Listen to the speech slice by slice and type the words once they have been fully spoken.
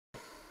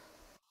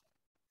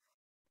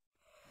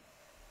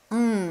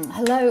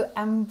Hello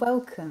and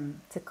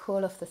welcome to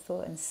Call Off the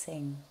Thought and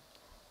Sing.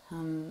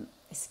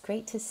 It's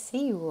great to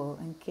see you all,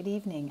 and good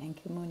evening and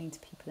good morning to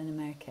people in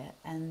America.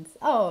 And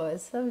oh,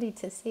 it's lovely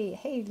to see.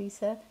 Hey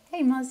Lisa,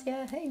 hey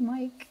Mazia, hey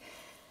Mike.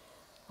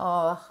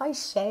 Oh, hi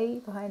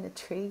Shay behind the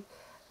tree.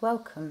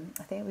 Welcome.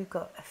 I think we've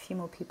got a few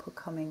more people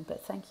coming,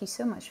 but thank you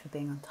so much for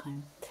being on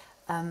time.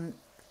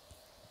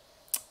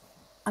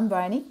 I'm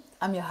Briony,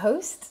 I'm your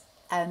host,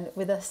 and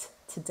with us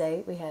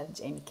today we have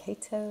Jamie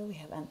Cato, we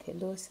have Anthea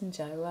Lawson,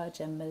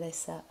 Jayaraja,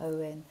 Melissa,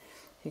 Owen,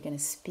 who are going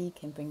to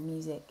speak and bring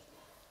music.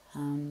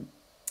 And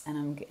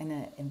I'm going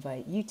to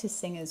invite you to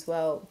sing as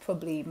well,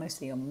 probably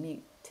mostly on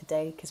mute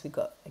today because we've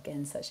got,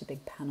 again, such a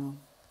big panel.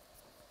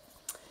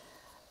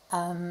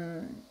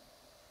 And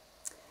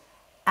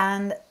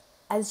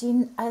as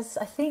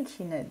I think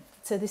you know,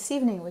 so this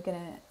evening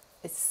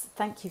it's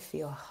thank you for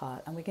your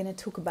heart, and we're going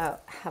to talk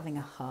about having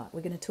a heart.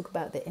 We're going to talk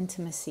about the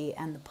intimacy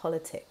and the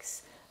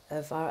politics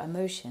of our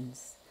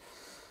emotions,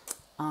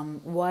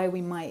 why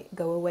we might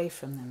go away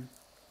from them,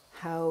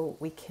 how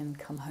we can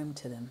come home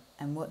to them,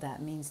 and what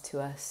that means to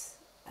us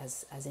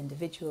as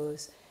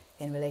individuals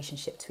in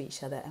relationship to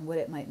each other, and what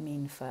it might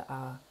mean for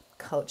our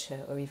culture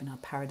or even our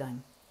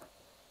paradigm.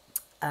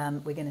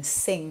 We're going to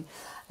sing,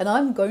 and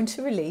I'm going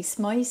to release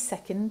my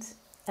second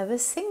ever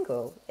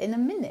single in a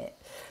minute.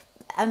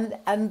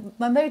 And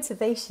my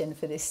motivation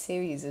for this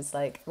series is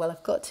like, well,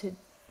 I've got to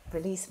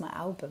release my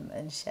album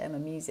and share my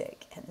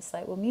music. And it's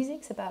like, well,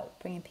 music's about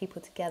bringing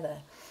people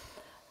together.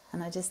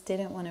 And I just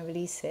didn't want to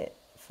release it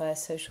via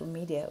social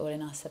media or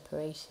in our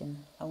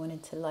separation. I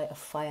wanted to light a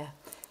fire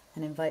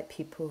and invite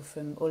people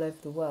from all over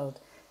the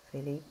world,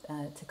 really,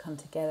 to come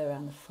together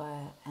around the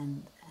fire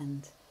and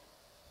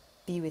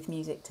be with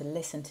music, to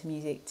listen to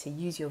music, to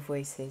use your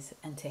voices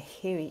and to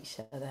hear each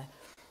other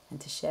and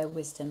to share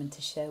wisdom and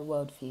to share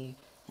worldview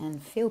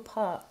and feel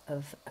part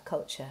of a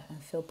culture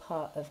and feel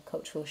part of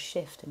cultural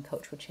shift and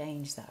cultural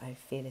change that I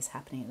feel is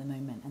happening at the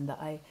moment, and that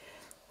I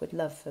would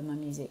love for my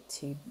music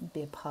to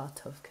be a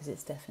part of, because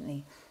it's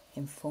definitely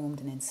informed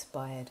and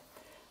inspired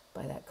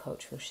by that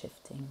cultural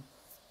shifting.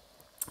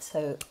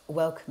 So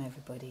welcome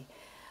everybody.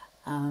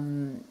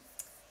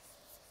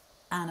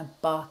 Anna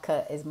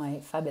Barker is my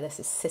fabulous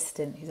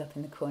assistant who's up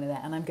in the corner there,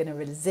 and I'm going to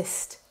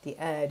resist the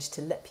urge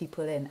to let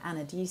people in.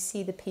 Anna, do you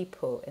see the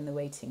people in the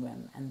waiting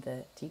room, and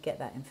do you get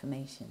that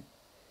information?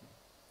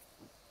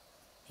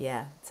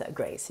 Yeah, so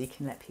great, so you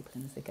can let people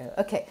in as they go.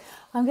 Okay,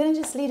 I'm going to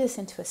just lead us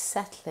into a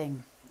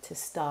settling to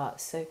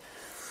start. So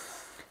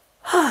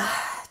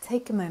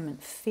take a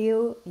moment,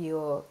 feel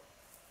the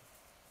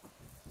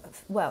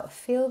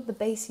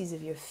bases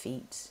of your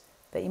feet.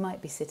 But you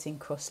might be sitting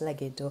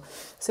cross-legged, or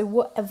so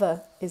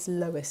whatever is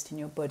lowest in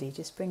your body,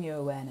 just bring your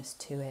awareness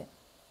to it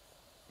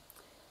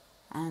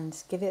and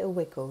give it a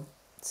wiggle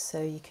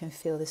so you can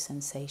feel the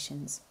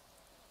sensations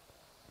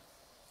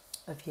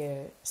of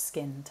your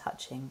skin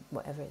touching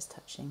whatever it's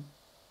touching.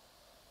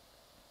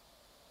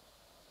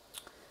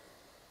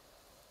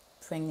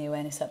 Bring the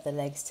awareness up the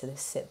legs to the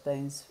sit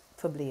bones.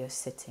 Probably you're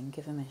sitting,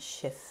 give them a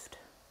shift.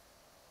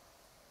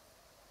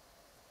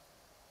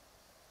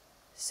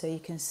 So you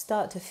can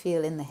start to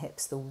feel in the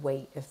hips the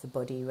weight of the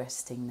body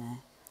resting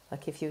there.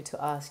 Like if you were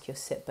to ask your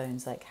sit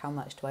bones, like, how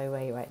much do I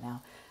weigh right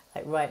now?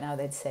 Like right now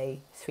they'd say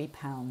 3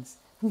 pounds.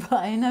 But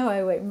I know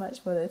I weigh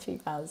much more than 3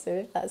 pounds. So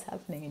if that's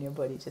happening in your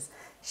body, just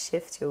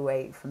shift your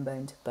weight from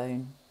bone to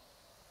bone.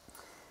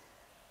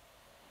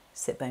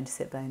 Sit bone to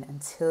sit bone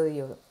until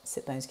your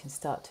sit bones can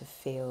start to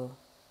feel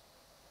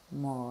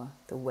more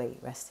the weight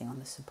resting on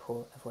the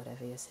support of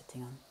whatever you're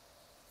sitting on.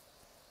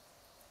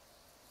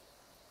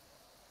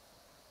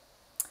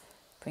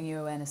 Bring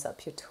your awareness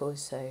up your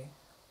torso.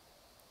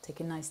 Take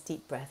a nice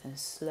deep breath and a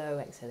slow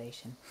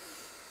exhalation.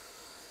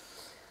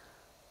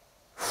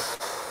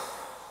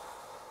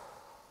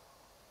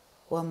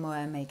 One more,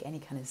 and make any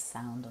kind of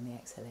sound on the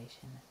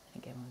exhalation. I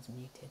think everyone's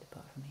muted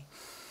apart from me.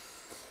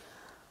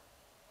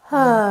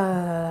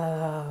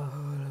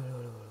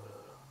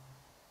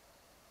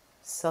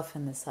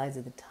 Soften the sides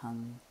of the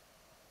tongue.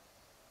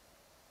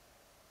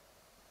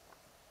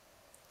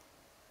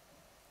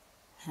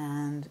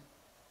 And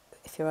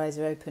if your eyes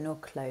are open or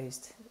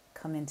closed,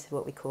 come into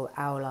what we call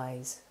owl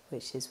eyes,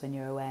 which is when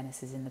your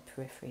awareness is in the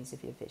peripheries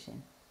of your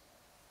vision.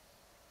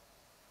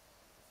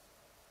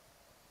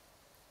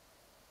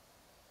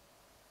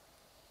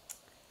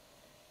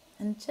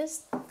 And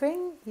just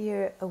bring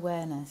your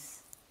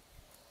awareness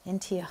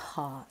into your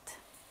heart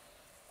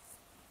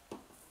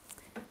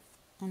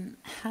and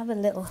have a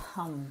little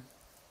hum.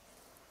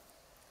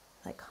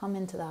 Like hum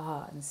into the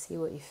heart and see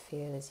what you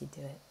feel as you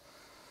do it.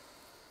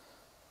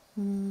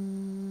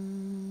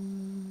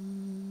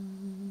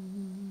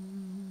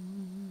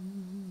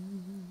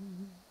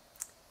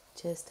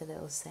 Just a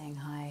little saying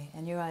hi,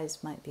 and your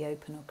eyes might be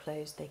open or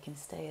closed, they can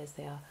stay as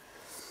they are.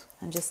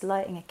 I'm just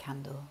lighting a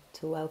candle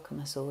to welcome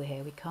us all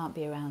here. We can't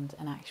be around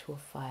an actual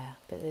fire,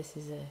 but this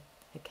is a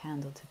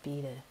candle to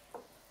be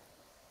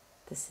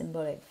the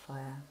symbolic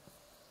fire,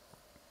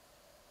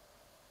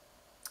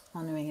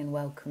 honouring and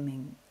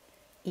welcoming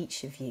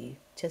each of you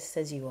just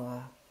as you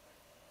are,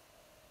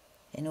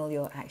 in all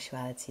your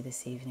actuality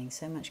this evening.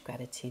 So much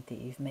gratitude that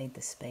you've made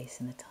the space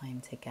and the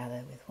time to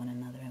gather with one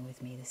another and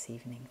with me this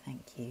evening.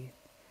 Thank you.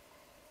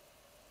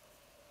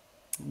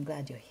 I'm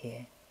glad you're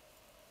here.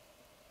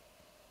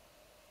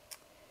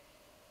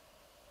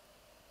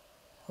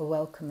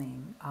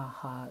 Welcoming our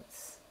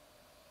hearts,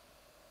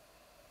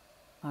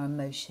 our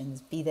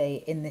emotions, be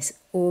they in this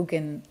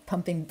organ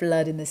pumping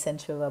blood in the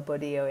center of our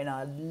body, or in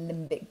our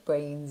limbic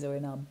brains, or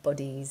in our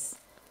bodies.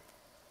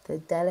 The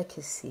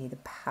delicacy, the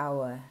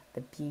power,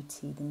 the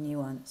beauty, the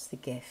nuance, the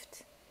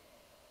gift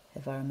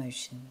of our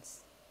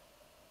emotions.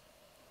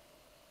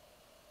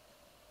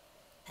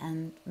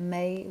 And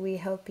may we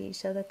help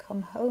each other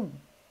come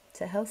home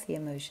to healthy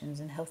emotions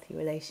and healthy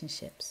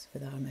relationships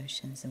with our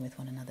emotions and with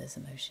one another's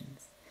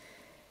emotions.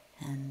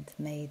 And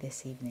may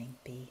this evening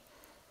be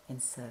in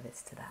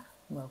service to that.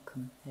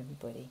 Welcome,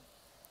 everybody.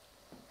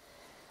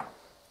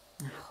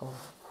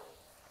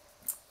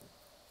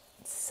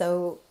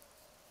 So,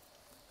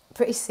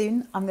 pretty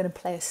soon I'm going to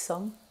play a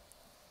song,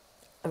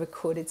 a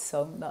recorded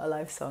song, not a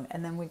live song,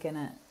 and then we're going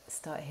to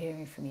start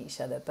hearing from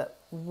each other. But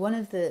one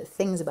of the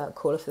things about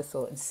Call of the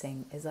Thought and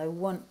Sing is I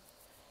want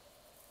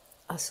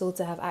us all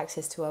to have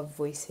access to our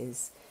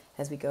voices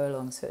as we go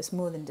along. So it's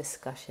more than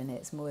discussion,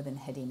 it's more than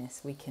headiness.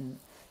 We can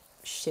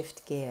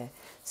shift gear.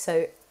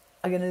 So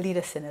I'm going to lead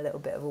us in a little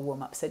bit of a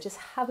warm-up. So just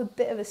have a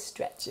bit of a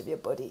stretch of your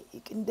body.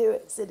 You can do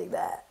it sitting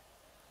there.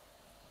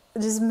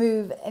 Just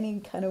move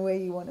any kind of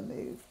way you want to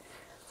move.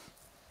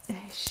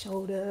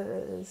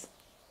 Shoulders.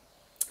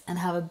 And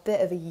have a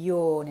bit of a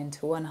yawn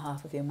into one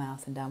half of your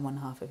mouth and down one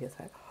half of your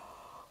throat.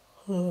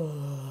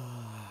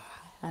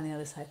 And the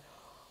other side.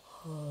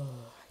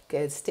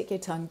 Good. Stick your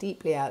tongue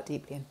deeply out,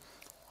 deeply in.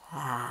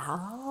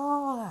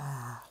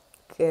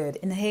 Good.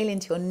 Inhale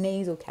into your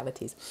nasal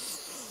cavities.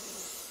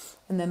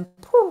 And then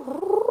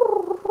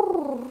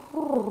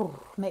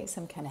make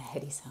some kind of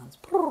heady sounds.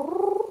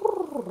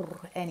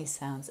 Any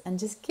sounds. And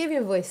just give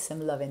your voice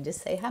some loving.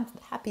 Just say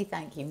happy,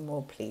 thank you,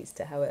 more please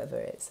to however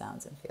it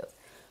sounds and feels.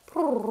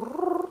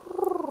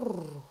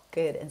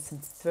 Good. And some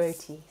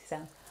throaty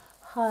sounds.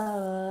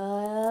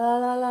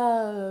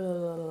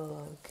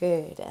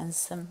 Good. And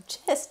some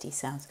chesty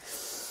sounds.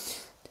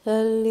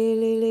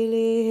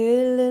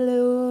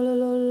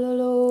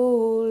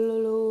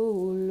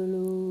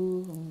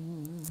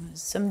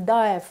 Some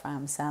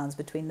diaphragm sounds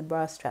between the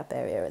bra strap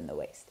area and the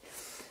waist.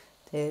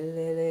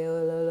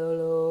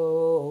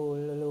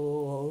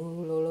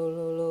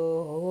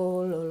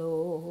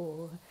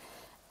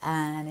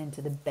 And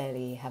into the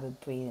belly, have a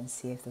breathe and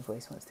see if the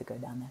voice wants to go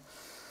down there.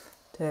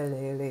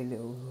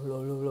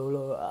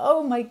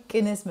 Oh my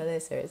goodness,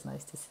 Melissa, it's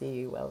nice to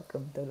see you.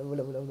 Welcome.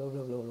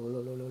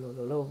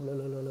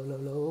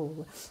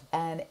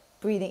 And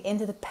breathing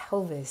into the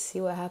pelvis,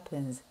 see what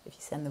happens if you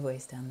send the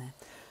voice down there.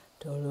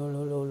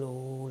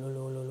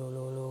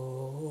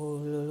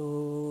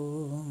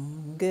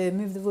 Good,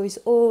 move the voice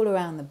all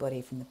around the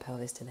body from the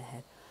pelvis to the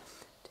head.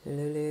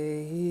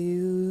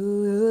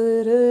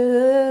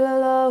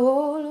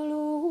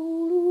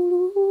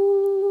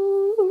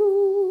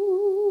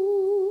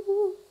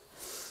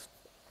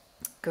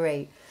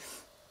 Great.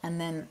 And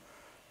then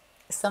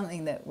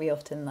something that we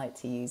often like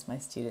to use, my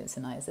students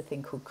and I, is a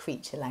thing called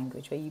creature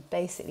language, where you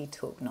basically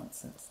talk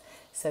nonsense.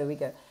 So we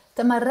go,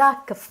 so have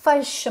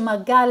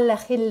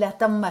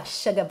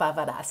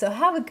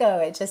a go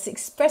at just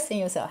expressing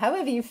yourself,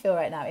 however you feel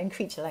right now, in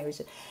creature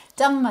language.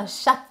 I'll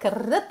shut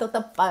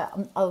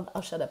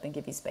up and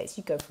give you space.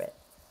 You go for it.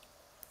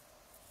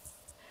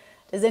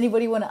 Does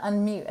anybody want to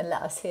unmute and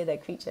let us hear their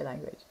creature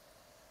language?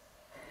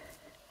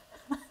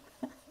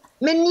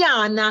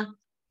 Mignana.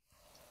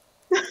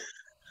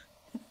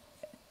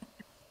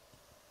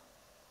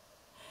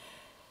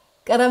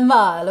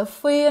 Caramalo,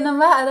 fui una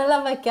mare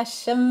la vecchia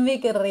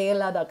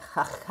sciammicherella da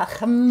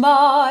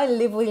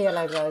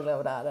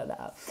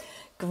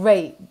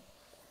Great.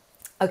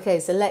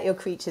 Okay, so let your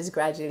creatures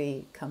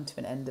gradually come to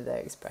an end of their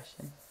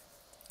expression.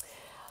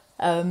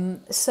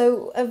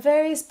 So at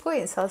various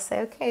points I'll say,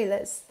 okay,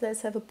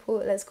 let's have a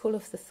pause, let's call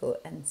off the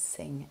thought and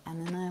sing.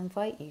 And then I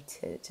invite you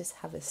to just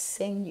have a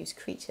sing, use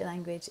creature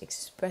language,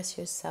 express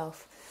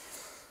yourself,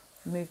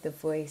 move the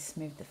voice,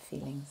 move the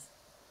feelings.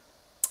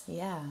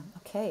 Yeah,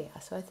 okay,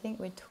 so I think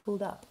we're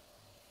tooled up.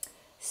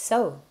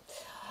 So,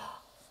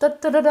 I'm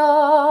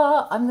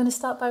going to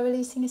start by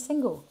releasing a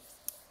single.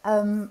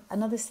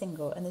 Another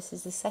single, and this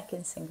is the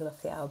second single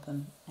of the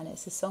album, and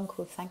it's a song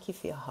called Thank You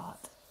for Your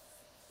Heart.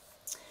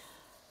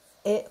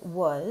 It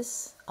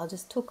was, I'll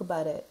just talk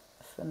about it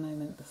for a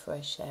moment before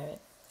I share it.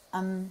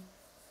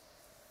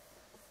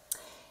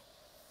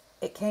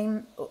 It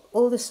came,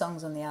 all the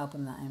songs on the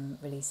album that I'm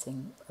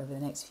releasing over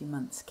the next few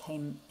months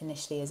came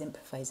initially as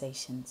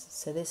improvisations.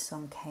 So this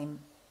song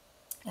came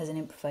as an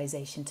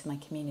improvisation to my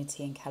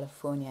community in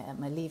California at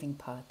my leaving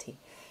party.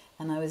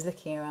 And I was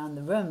looking around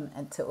the room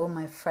and to all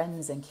my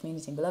friends and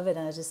community and beloved,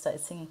 and I just started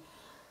singing,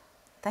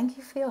 thank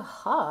you for your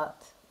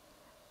heart,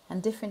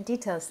 and different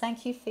details.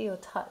 Thank you for your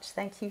touch.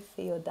 Thank you for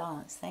your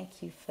dance.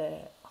 Thank you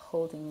for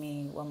holding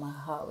me while my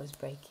heart was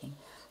breaking.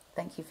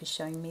 Thank you for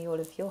showing me all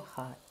of your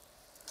heart.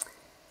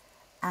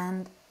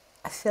 And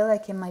I feel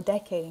like in my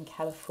decade in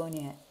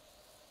California,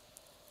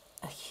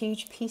 a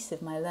huge piece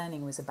of my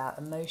learning was about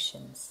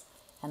emotions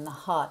and the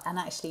heart, and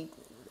actually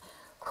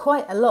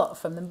quite a lot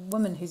from the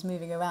woman who's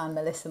moving around,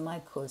 Melissa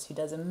Michaels, who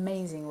does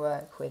amazing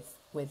work with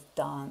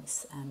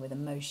dance and with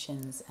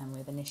emotions and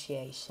with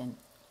initiation.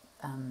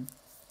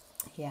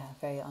 Yeah,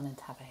 very honoured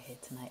to have her here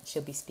tonight.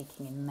 She'll be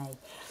speaking in May.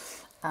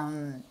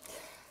 And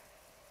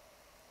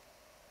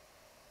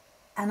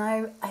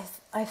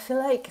I feel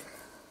like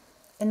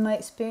in my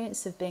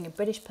experience of being a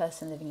British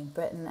person living in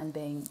Britain and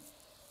being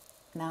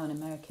now an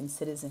American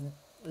citizen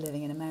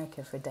living in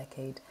America for a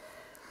decade,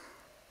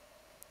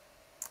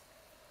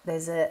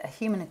 there's a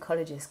human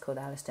ecologist called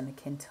Alistair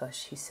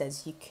McIntosh who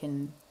says you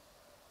can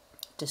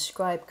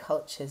describe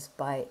cultures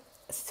by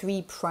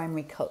 3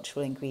 primary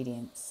cultural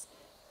ingredients.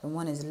 And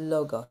one is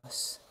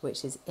logos,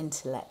 which is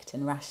intellect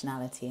and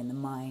rationality in the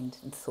mind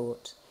and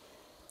thought.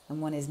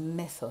 And one is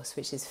mythos,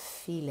 which is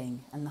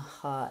feeling and the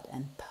heart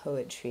and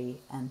poetry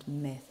and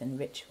myth and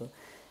ritual.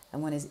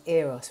 And one is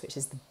eros, which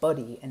is the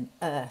body and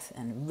earth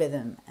and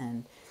rhythm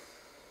and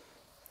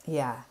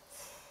yeah.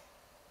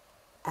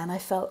 And I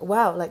felt,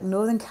 wow, like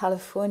Northern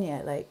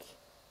California, like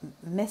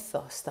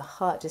mythos, the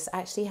heart, just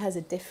actually has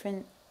a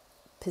different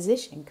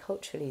position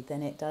culturally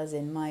than it does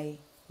in my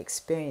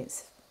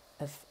experience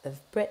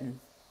of Britain.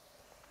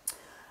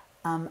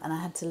 And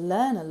I had to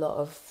learn a lot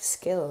of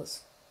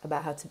skills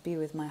about how to be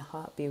with my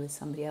heart, be with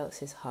somebody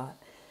else's heart.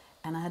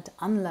 And I had to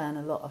unlearn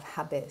a lot of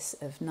habits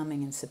of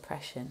numbing and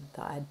suppression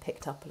that I had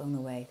picked up along the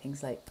way.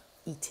 Things like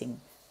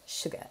eating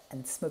sugar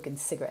and smoking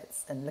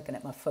cigarettes and looking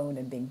at my phone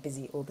and being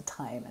busy all the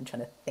time and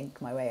trying to think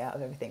my way out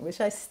of everything,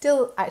 which I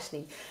still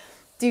actually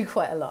do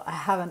quite a lot. I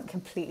haven't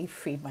completely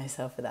freed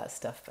myself of that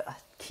stuff, but I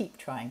keep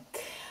trying.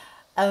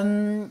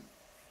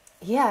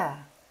 Yeah.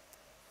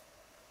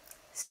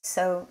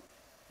 So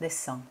this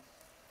song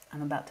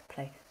I'm about to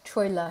play.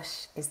 Troy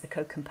Lush is the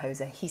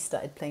co-composer. He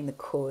started playing the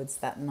chords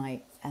that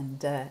night,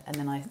 and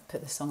then I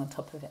put the song on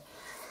top of it.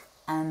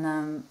 And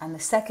the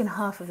second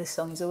half of the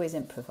song is always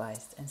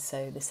improvised, and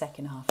so the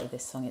second half of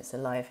this song, it's a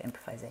live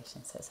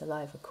improvisation. So it's a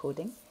live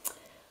recording.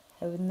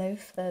 So with no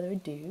further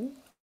ado,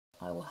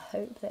 I will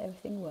hope that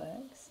everything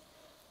works,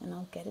 and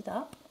I'll get it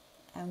up,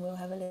 and we'll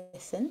have a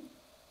listen.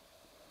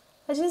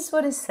 I just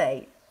want to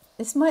say,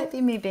 this might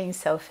be me being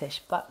selfish,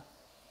 but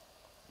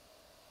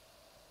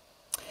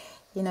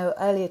you know,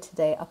 earlier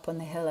today up on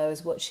the hill I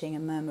was watching a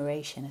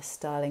murmuration, a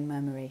starling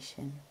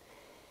murmuration.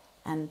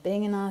 And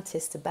being an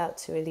artist about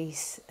to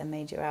release a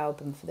major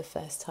album for the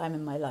first time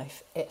in my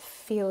life, it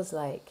feels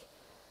like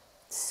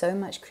so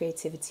much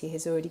creativity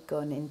has already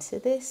gone into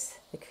this.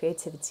 The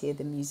creativity of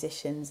the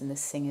musicians and the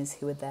singers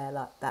who were there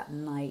that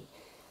night,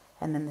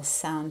 and then the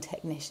sound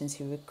technicians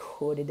who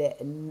recorded it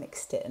and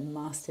mixed it and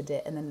mastered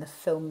it, and then the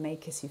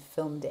filmmakers who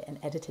filmed it and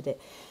edited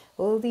it.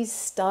 All these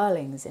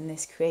starlings in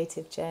this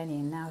creative journey,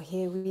 and now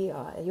here we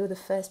are. You're the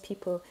first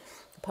people,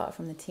 apart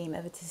from the team,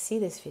 ever to see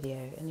this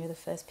video, and you're the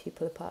first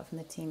people, apart from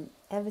the team,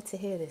 ever to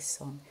hear this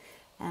song.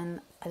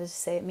 And I just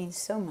say it means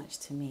so much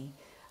to me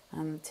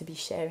to be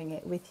sharing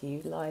it with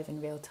you live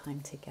in real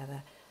time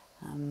together.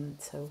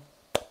 So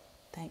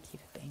thank you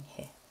for being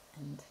here,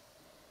 and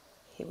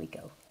here we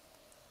go.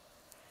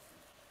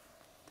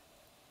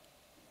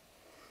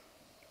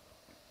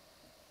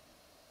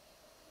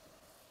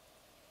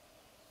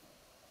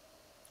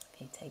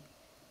 Okay, take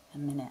a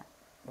minute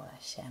while I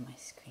share my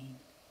screen.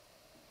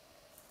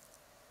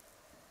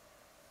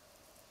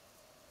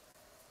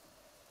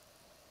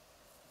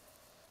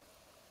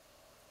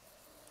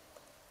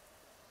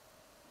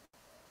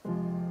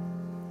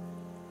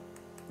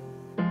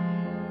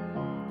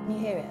 Can you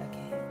hear it okay?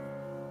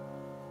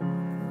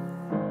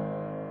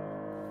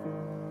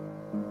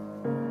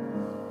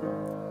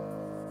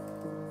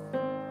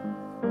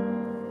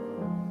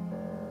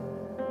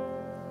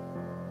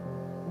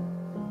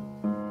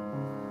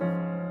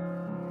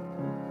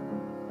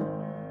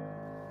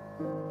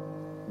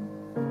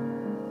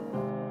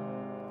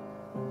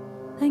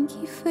 Thank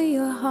you for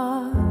your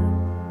heart.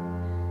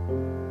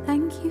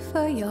 Thank you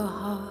for your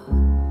heart.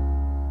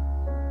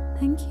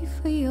 Thank you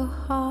for your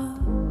heart.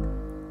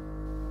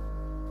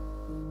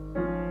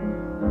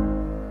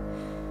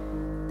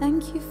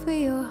 Thank you for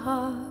your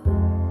heart.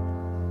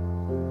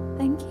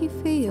 Thank you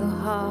for your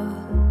heart.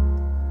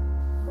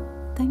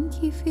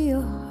 Thank you for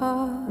your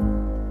heart.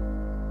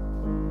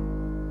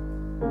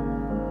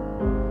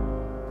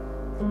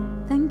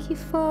 Thank you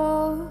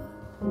for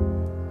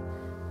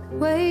the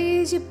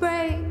ways you're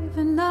brave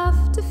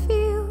enough to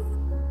feel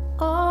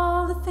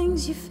all the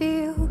things you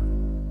feel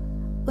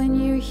when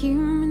you're a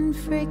human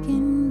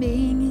freaking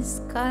being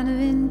is kind of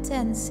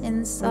intense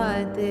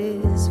inside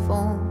this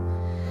form.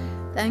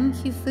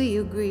 Thank you for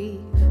your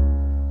grief.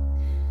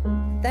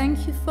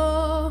 Thank you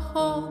for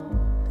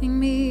holding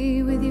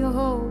me with your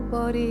whole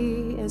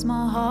body as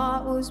my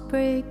heart was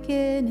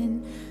breaking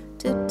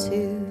into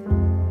two.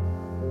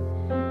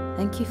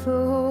 Thank you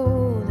for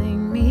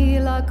holding me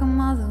like a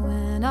mother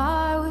when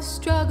I was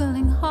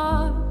struggling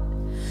hard.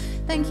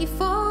 Thank you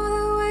for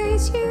the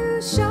ways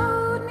you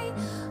showed me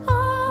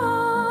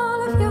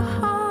all of your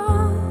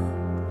heart.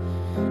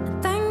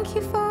 And thank you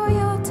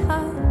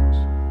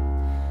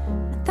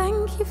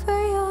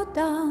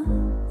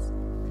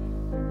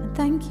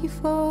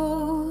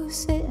for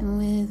sitting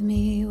with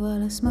me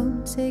while I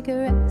smoked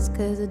cigarettes,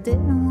 'cause I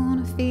didn't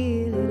want to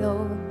feel it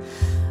all.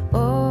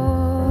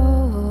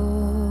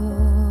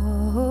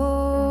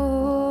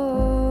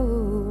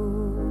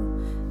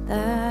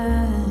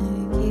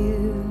 Thank you.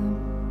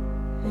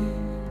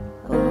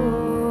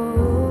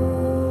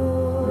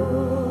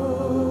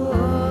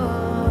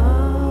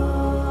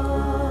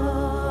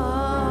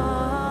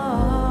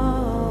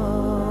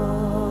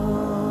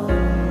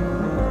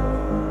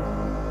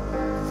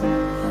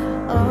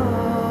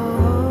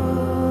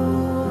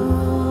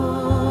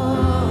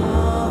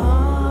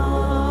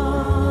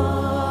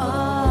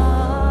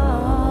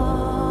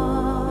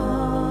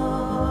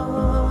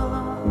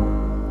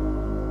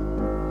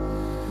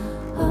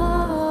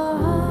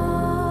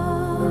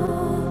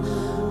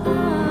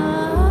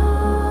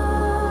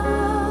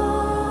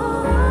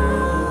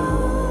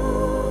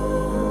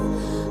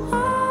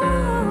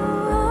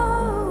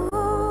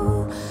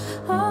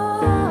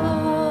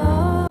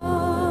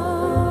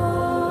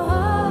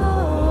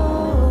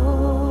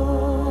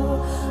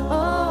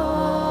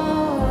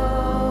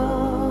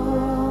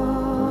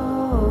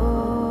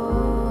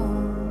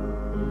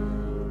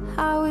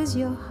 How is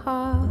your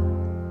heart?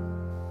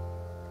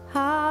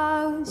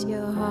 How is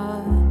your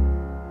heart?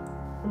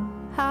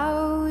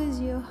 How is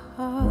your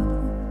heart?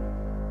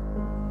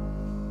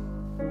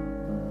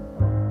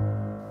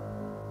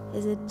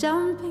 Is it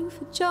jumping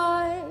for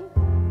joy?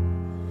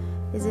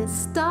 Is it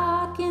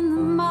stuck in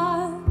the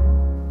mud?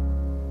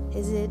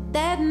 Is it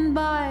deadened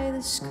by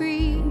the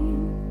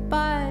screen,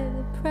 by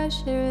the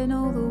pressure and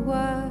all the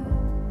work?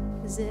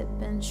 Has it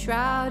been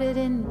shrouded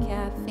in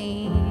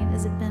caffeine?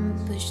 Has it been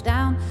pushed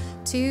down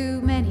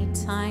too many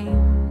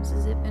times?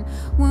 Has it been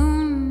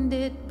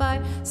wounded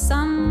by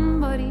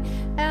somebody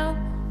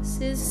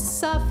else's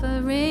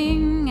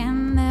suffering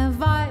and their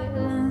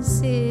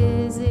violence?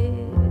 Is it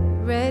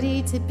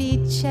ready to be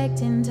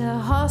checked into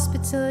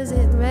hospital? Is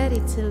it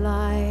ready to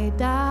lie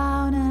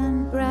down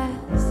and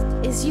rest?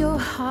 Is your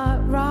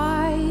heart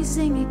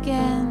rising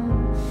again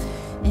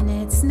in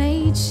its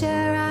nature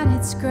and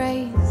its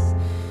grace,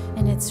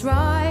 in its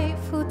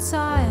rightful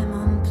time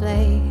and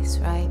place,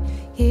 right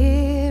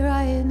here,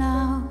 right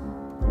now?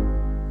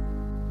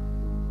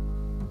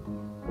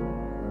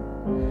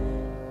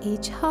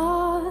 Each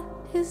heart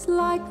is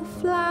like a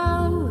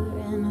flower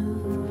in a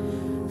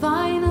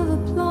vine of a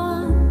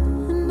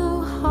plant, and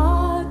no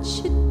heart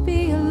should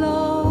be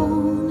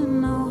alone,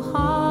 and no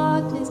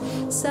heart is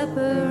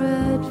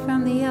separate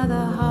from the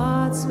other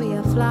hearts. We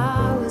are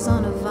flowers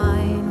on a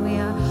vine, we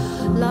are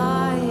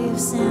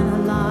lives in a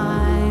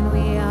line,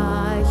 we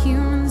are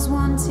humans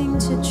wanting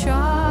to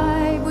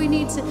try. We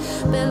need to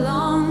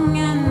belong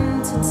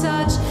and to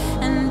touch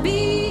and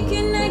be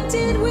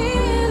connected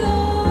with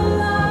all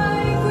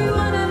life. We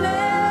want to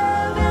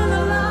live in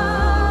the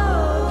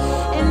love,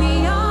 in the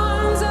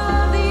arms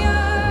of the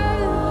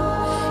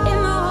earth, in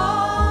the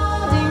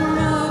holding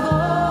of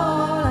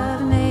all of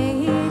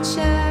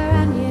nature,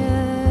 and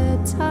your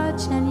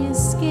touch and your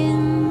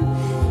skin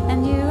and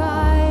your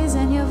eyes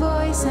and your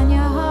voice and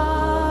your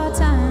heart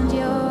and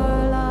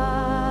your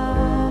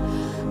life.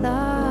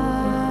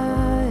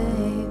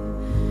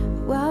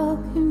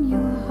 Welcome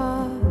your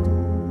heart.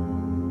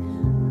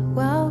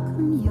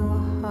 Welcome your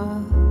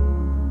heart.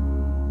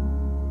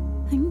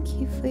 Thank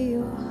you for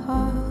your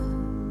heart.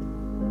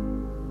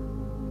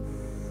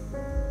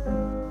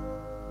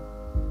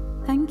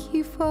 Thank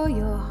you for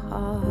your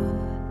heart.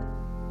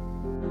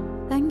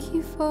 Thank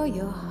you for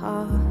your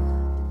heart.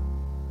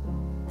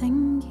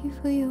 Thank you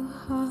for your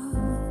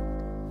heart.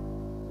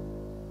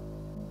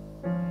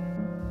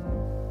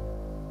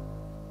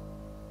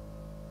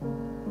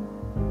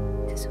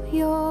 Cause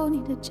we all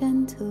need a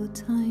gentle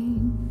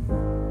time,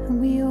 and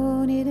we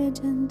all need a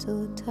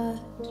gentle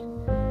touch,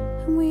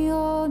 and we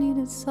all need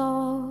a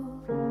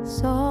soft,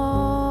 soft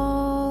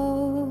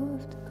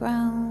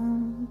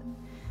ground,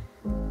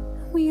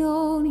 and we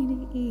all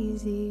need it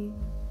easy,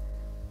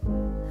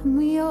 and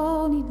we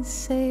all need a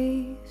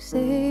safe,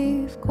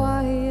 safe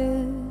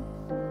quiet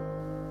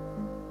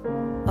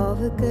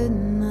of a good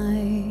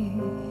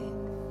night,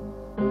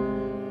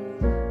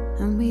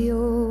 and we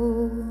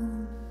all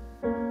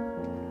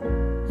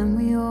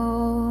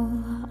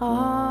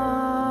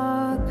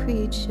are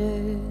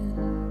creatures,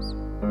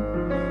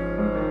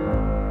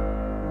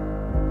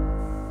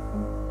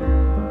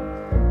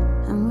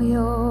 and we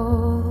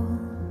all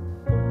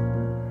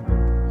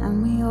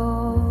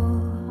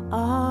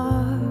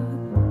are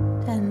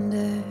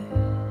tender,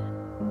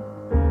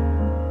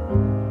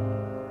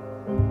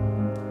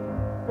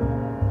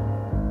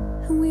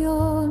 and we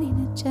all need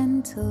a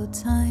gentle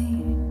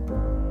time,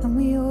 and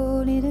we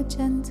all need a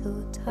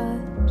gentle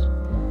touch,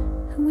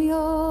 and we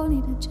all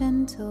need a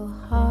gentle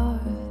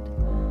heart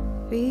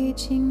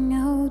reaching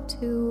out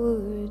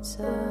towards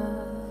us.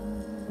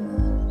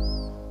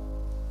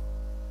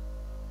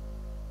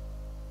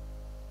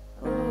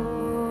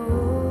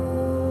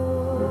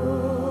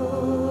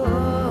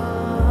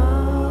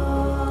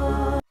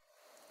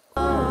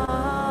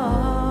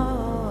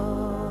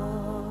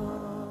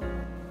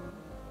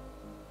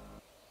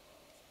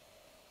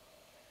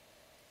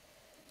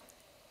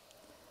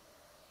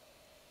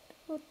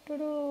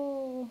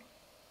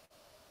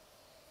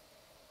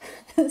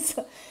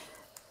 So,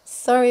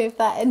 sorry if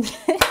that ended.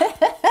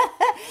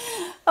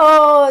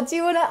 Oh, do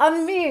you want to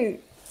unmute?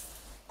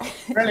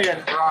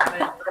 Brilliant,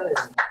 Briony,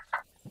 brilliant.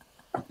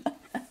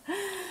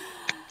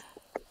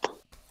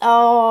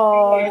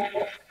 Oh,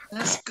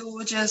 That's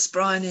gorgeous,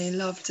 Briony.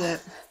 Loved it.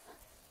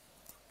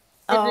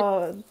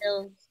 oh,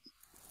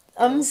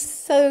 I'm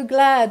so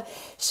glad.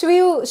 Should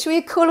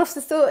we call off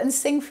the thought and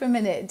sing for a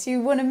minute? Do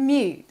you want to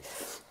mute?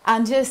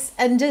 And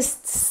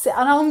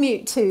I'll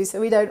mute too, so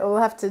we don't all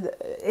have to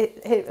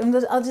hit.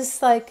 I'll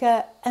just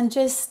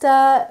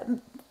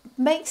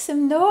make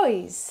some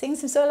noise, sing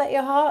some sort of let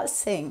your heart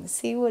sing.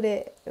 See what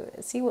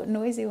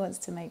noise it wants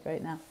to make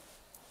right now.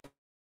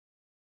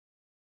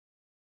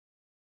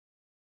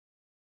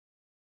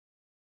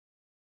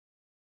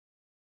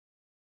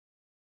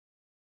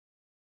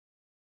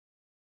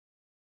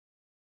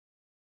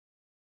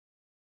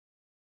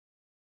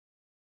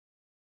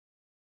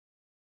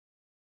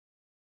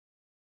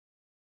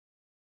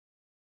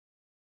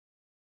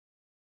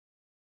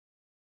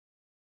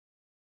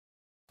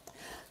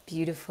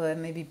 Beautiful,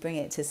 and maybe bring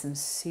it to some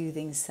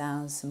soothing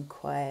sounds, some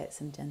quiet,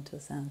 some gentle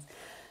sounds.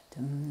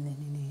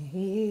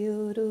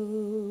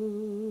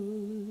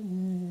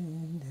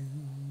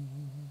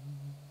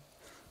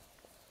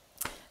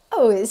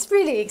 Oh, it's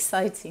really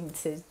exciting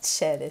to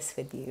share this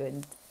with you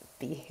and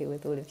be here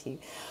with all of you.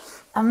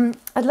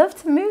 I'd love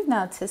to move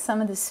now to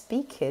some of the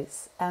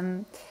speakers.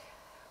 I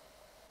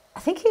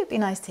think it would be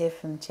nice to hear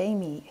from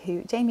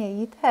Jamie. Jamie, are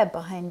you there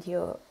behind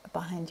your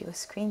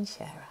screen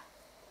sharer?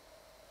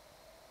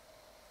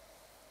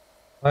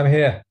 I'm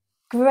here.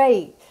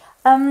 Great.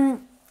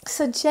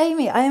 So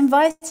Jamie, I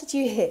invited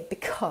you here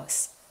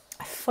because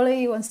I follow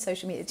you on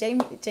social media.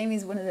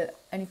 Jamie's one of the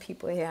only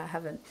people here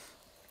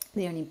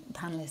the only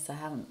panelists I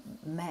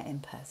haven't met in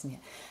person yet.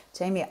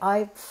 Jamie,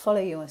 I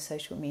follow you on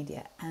social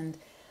media, and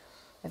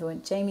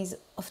Jamie's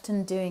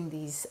often doing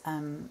these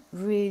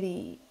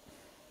really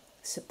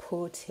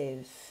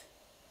supportive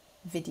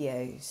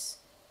videos,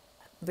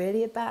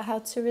 really about how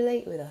to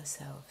relate with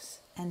ourselves,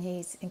 and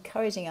he's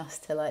encouraging us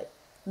to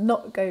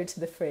not go to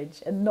the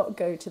fridge and not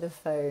go to the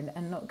phone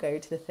and not go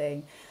to the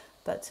thing,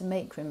 but to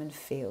make room and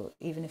feel,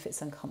 even if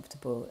it's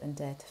uncomfortable, and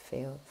dare to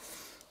feel.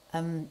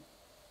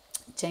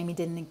 Jamie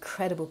did an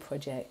incredible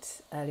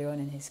project earlier on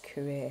in his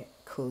career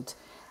called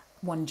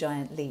One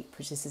Giant Leap,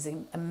 which is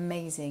an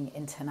amazing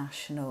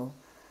international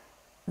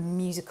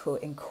musical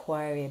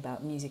inquiry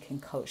about music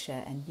and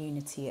culture and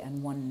unity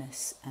and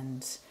oneness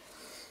and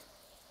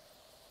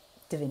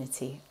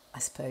divinity, I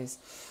suppose.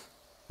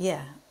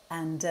 Yeah.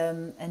 And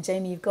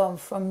Jamie, you've gone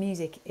from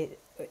music,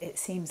 it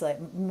seems like,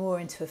 more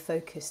into a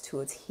focus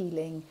towards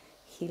healing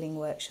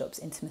workshops,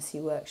 intimacy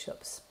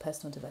workshops,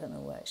 personal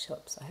development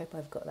workshops. I hope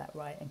I've got that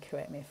right, and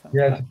correct me if I'm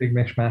wrong. Yeah, it's a big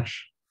mishmash.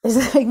 It's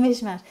a big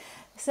mishmash.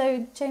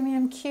 So Jamie,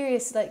 I'm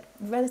curious,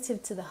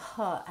 relative to the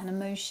heart and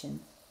emotion,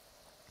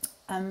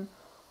 I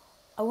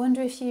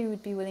wonder if you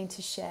would be willing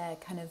to share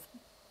kind of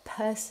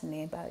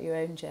personally about your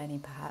own journey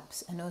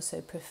perhaps, and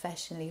also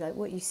professionally,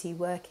 what you see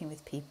working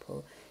with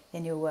people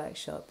in your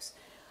workshops,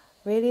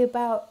 really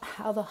about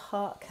how the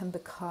heart can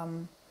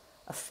become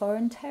a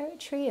foreign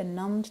territory, a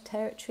numbed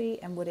territory,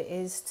 and what it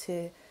is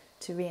to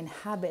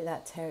re-inhabit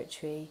that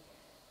territory,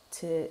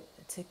 to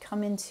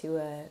come into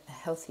a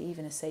healthy,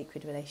 even a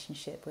sacred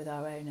relationship with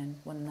our own and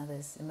one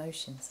another's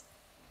emotions.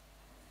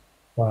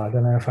 Well, I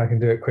don't know if I can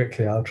do it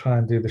quickly. I'll try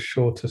and do the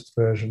shortest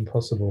version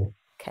possible.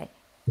 Okay.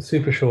 The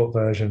super short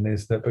version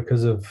is that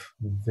because of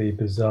the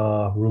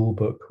bizarre rule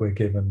book we're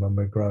given when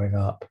we're growing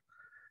up,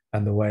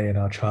 and the way in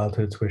our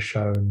childhoods we're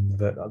shown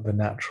that the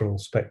natural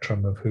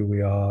spectrum of who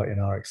we are, in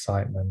our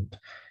excitement,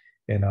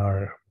 in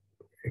our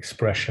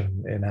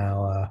expression, in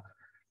our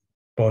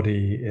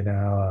body, in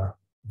our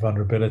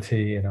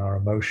vulnerability, in our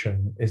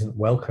emotion, isn't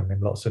welcome in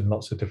lots and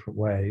lots of different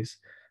ways.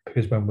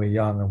 Because when we're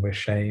young and we're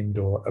shamed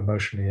or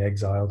emotionally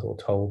exiled or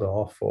told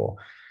off or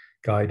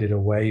guided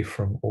away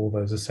from all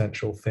those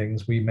essential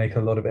things, we make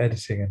a lot of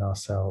editing in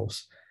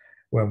ourselves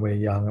when we're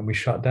young, and we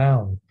shut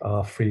down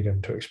our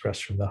freedom to express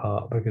from the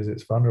heart because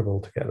it's vulnerable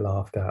to get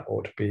laughed at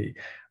or to be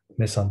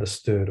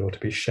misunderstood or to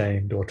be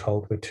shamed or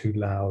told we're too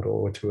loud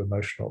or we're too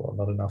emotional or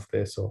not enough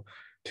this or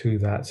too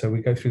that. So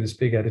we go through this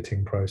big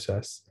editing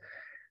process,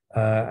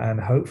 and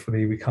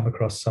hopefully we come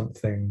across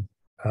something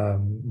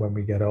when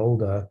we get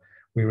older.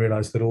 We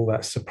realize that all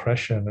that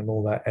suppression and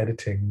all that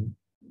editing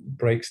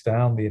breaks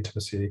down the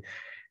intimacy.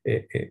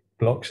 It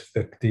blocks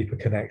the deeper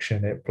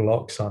connection, it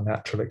blocks our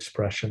natural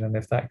expression. And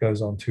if that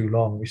goes on too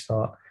long, we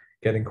start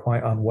getting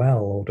quite unwell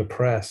or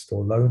depressed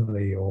or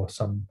lonely or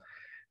some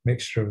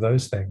mixture of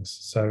those things.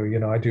 So,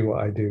 I do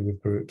what I do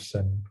with groups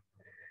and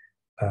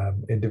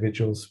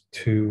individuals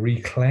to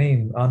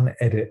reclaim,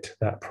 unedit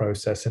that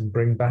process and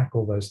bring back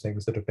all those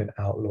things that have been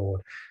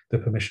outlawed. The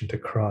permission to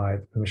cry,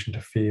 the permission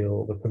to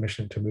feel, the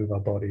permission to move our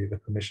body, the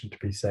permission to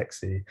be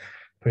sexy,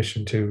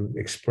 permission to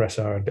express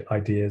our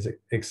ideas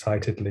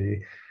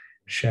excitedly,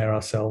 share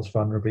ourselves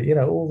vulnerably,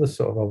 all the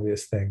sort of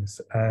obvious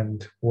things.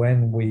 And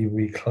when we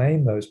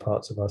reclaim those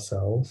parts of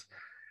ourselves,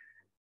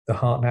 the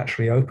heart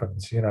naturally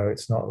opens.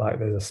 It's not like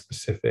there's a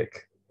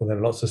specific well, there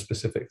are lots of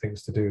specific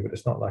things to do, but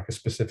it's not like a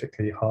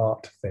specifically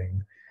heart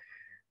thing.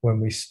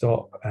 When we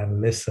stop and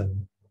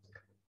listen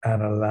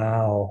and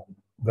allow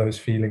those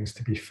feelings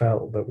to be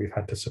felt that we've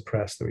had to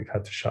suppress, that we've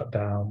had to shut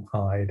down,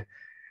 hide,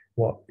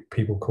 what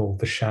people call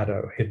the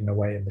shadow, hidden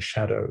away in the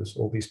shadows,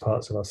 all these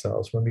parts of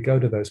ourselves. When we go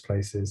to those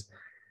places,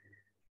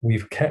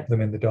 we've kept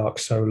them in the dark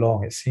so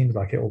long, it seems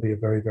like it will be a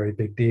very, very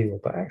big deal.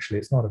 But actually,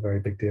 it's not a very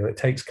big deal. It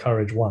takes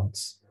courage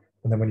once.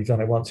 And then when you've done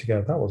it once, you go,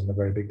 that wasn't a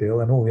very big deal.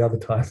 And all the other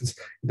times,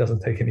 it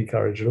doesn't take any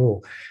courage at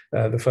all.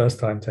 The first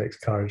time takes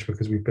courage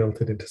because we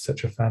built it into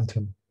such a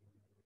phantom.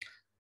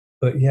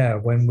 But yeah,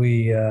 when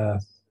we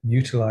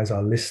utilize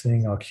our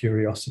listening, our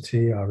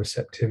curiosity, our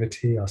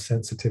receptivity, our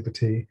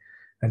sensitivity,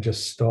 and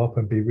just stop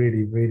and be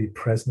really, really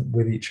present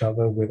with each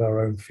other, with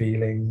our own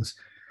feelings,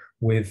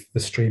 with the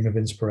stream of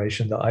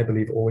inspiration that I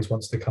believe always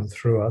wants to come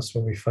through us,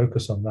 when we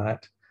focus on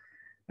that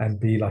and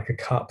be like a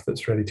cup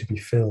that's ready to be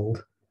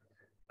filled,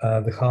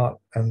 the heart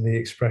and the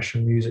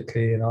expression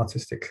musically and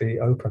artistically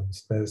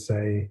opens.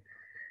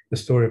 The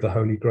story of the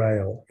Holy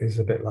Grail is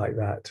a bit like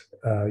that.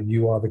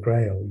 You are the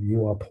Grail.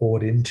 You are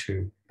poured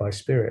into by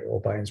spirit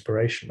or by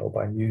inspiration or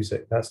by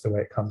music. That's the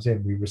way it comes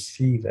in. We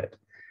receive it.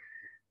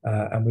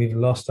 And we've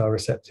lost our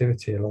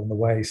receptivity along the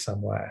way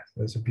somewhere.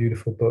 There's a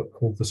beautiful book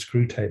called The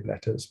Screwtape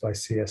Letters by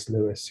C.S.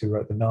 Lewis, who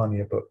wrote the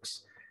Narnia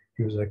books.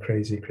 He was a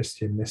crazy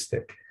Christian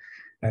mystic.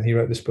 And he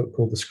wrote this book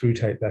called The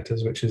Screwtape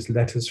Letters, which is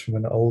letters from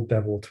an old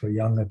devil to a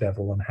younger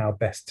devil on how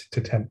best to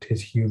tempt his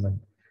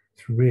human.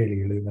 It's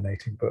really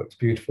illuminating book. It's a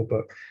beautiful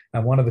book.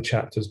 And one of the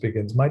chapters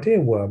begins, "My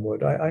dear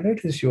Wormwood, I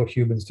notice your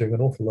human's doing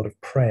an awful lot of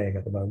praying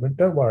at the moment.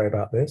 Don't worry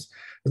about this.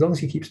 As long as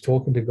he keeps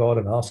talking to God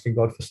and asking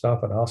God for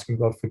stuff and asking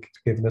God for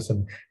forgiveness,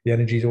 and the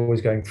energy is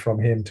always going from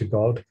him to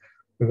God,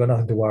 we've got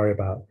nothing to worry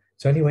about.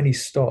 It's only when he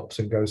stops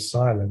and goes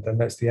silent and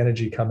lets the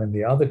energy come in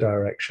the other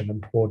direction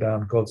and pour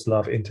down God's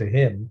love into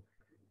him,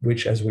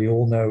 which, as we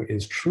all know,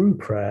 is true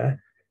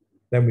prayer,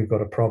 then we've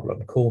got a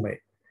problem. Call me."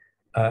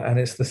 And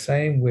it's the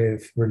same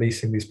with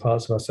releasing these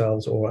parts of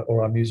ourselves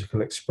or our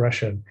musical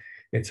expression.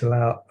 It's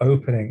about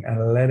opening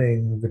and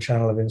letting the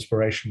channel of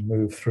inspiration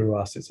move through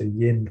us. It's a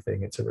yin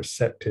thing. It's a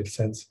receptive,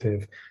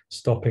 sensitive,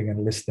 stopping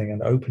and listening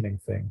and opening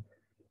thing.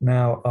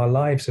 Now, our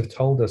lives have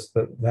told us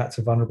that that's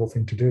a vulnerable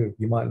thing to do.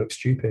 You might look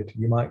stupid.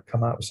 You might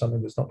come out with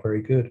something that's not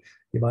very good.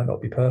 You might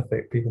not be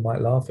perfect. People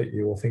might laugh at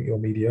you or think you're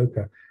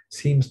mediocre.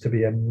 Seems to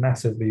be a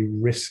massively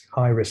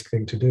high risk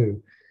thing to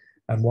do.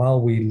 And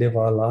while we live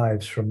our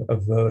lives from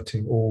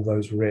averting all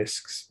those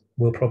risks,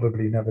 we'll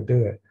probably never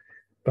do it.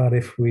 But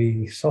if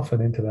we soften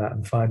into that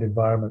and find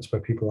environments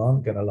where people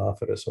aren't going to laugh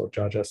at us or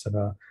judge us and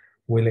are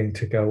willing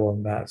to go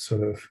on that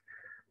sort of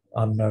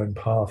unknown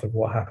path of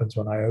what happens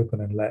when I open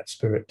and let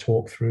spirit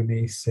talk through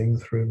me, sing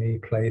through me,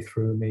 play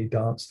through me,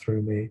 dance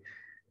through me,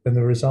 then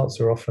the results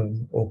are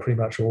often, or pretty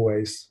much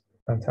always,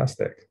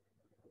 fantastic.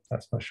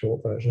 That's my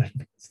short version.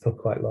 It's still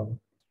quite long.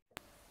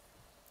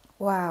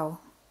 Wow,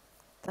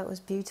 that was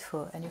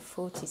beautiful. And you're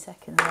 40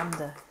 seconds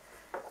under.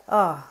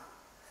 Oh,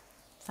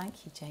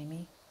 thank you,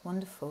 Jamie.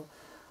 Wonderful.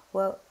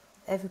 Well,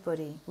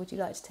 everybody, would you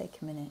like to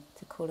take a minute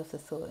to call off the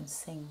thought and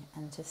sing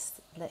and just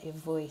let your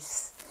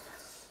voice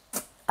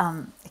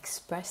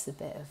express a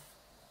bit of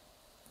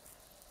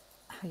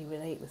how you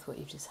relate with what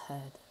you've just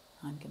heard?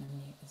 I'm going to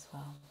mute as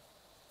well.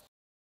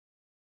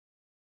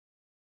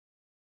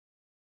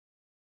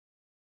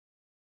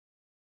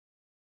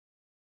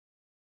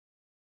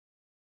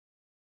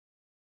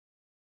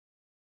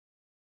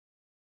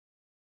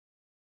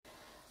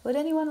 Would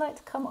anyone like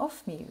to come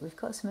off mute? We've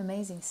got some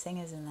amazing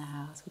singers in the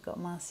house. We've got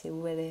Marcia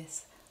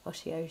Willis,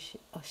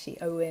 Oshi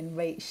Owen,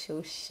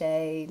 Rachel,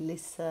 Shay,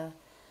 Lisa.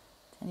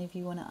 Do any of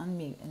you want to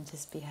unmute and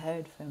just be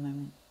heard for a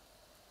moment?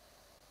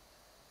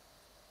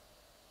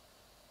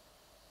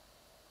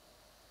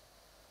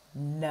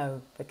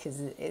 No, because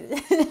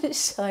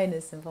it's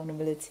shyness and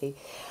vulnerability.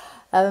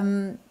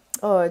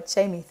 Oh,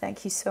 Jamie,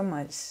 thank you so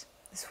much.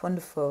 It's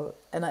wonderful.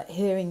 And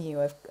hearing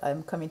you,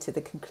 I'm coming to the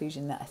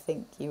conclusion that I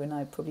think you and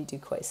I probably do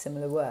quite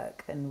similar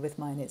work. And with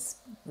mine, it's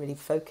really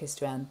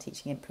focused around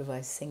teaching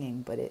improvised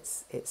singing, but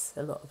it's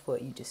a lot of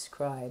what you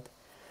describe.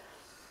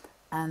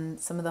 And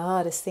some of the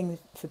hardest thing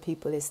for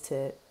people is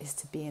to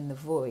be in the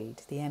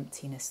void, the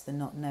emptiness, the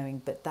not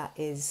knowing. But that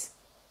is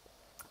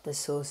the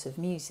source of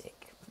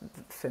music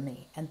for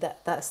me. And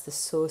that's the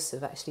source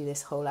of actually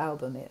this whole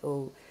album. It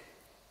all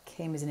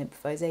came as an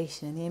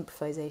improvisation, and the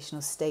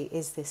improvisational state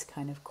is this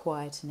kind of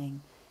quietening,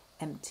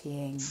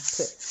 emptying,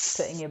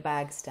 putting your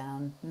bags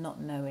down, not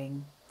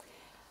knowing,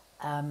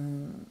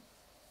 and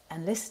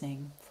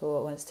listening for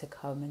what wants to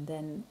come, and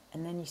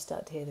then you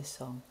start to hear the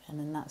song, and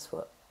then that's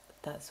what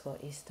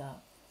you start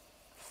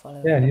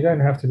following. Yeah, and you don't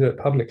have to do it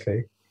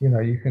publicly. You know,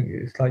 you can.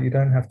 It's like you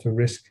don't have to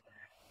risk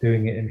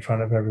doing it in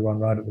front of everyone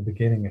right at the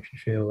beginning if you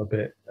feel a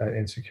bit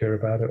insecure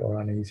about it or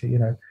uneasy. You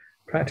know,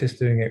 practice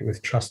doing it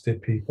with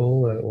trusted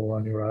people or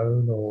on your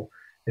own or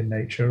in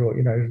nature, or,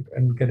 you know,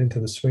 and get into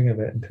the swing of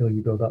it until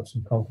you build up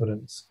some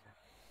confidence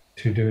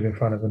to do it in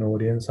front of an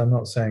audience. I'm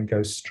not saying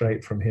go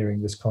straight from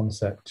hearing this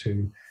concept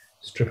to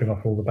stripping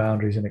off all the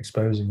boundaries and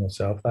exposing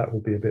yourself. That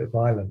would be a bit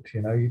violent.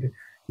 You know,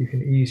 you you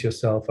can ease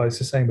yourself. It's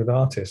the same with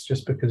artists.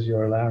 Just because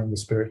you're allowing the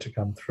spirit to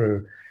come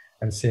through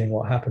and seeing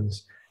what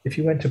happens. If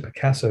you went to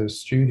Picasso's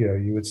studio,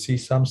 you would see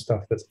some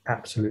stuff that's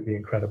absolutely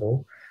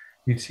incredible.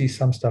 You'd see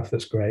some stuff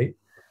that's great,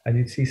 and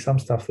you'd see some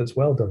stuff that's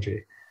well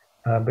dodgy.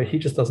 But he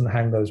just doesn't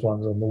hang those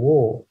ones on the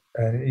wall.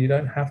 And you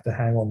don't have to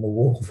hang on the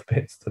wall the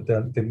bits that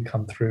didn't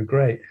come through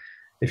great.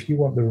 If you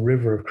want the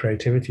river of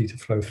creativity to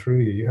flow through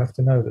you, you have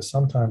to know that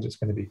sometimes it's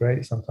going to be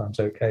great, sometimes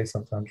okay,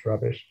 sometimes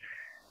rubbish.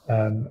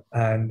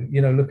 And,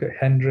 you know, look at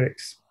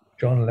Hendrix,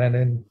 John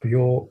Lennon,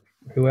 Bjork,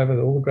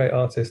 whoever, all the great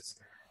artists,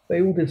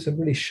 they all did some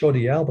really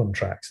shoddy album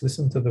tracks.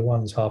 Listen to the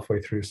ones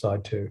halfway through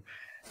side two.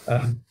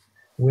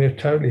 We're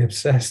totally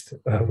obsessed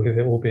with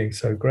it all being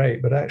so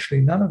great, but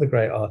actually none of the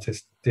great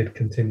artists did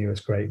continuous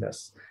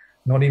greatness,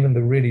 not even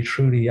the really,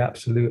 truly,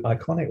 absolute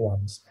iconic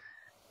ones.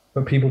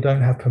 But people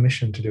don't have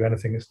permission to do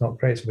anything that's not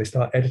great, so they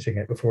start editing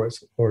it before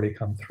it's already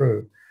come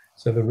through.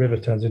 So the river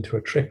turns into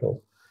a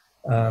trickle.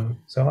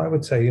 So I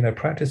would say, you know,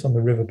 practice on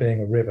the river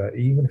being a river,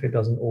 even if it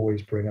doesn't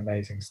always bring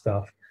amazing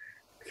stuff.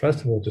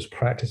 First of all, just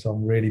practice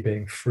on really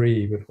being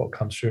free with what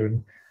comes through,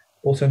 and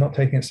also not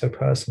taking it so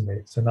personally.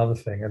 It's another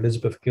thing.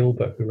 Elizabeth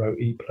Gilbert, who wrote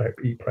Eat,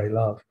 Pray,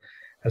 Love,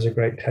 has a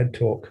great TED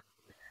talk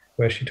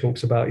where she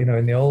talks about, you know,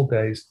 in the old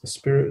days, the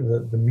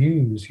spirit, the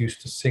muse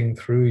used to sing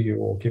through you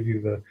or give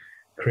you the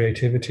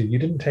creativity. You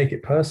didn't take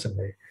it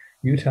personally.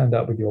 You turned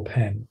up with your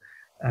pen,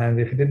 and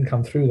if it didn't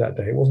come through that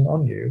day, it wasn't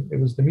on you. It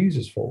was the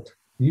muse's fault.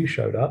 You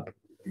showed up,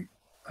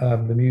 the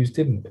muse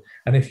didn't.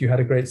 And if you had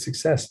a great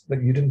success,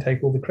 that you didn't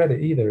take all the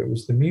credit either. It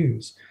was the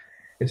muse.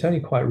 It's only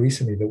quite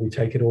recently that we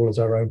take it all as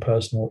our own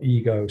personal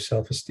ego,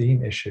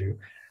 self-esteem issue,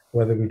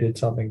 whether we did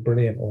something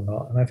brilliant or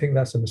not. And I think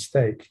that's a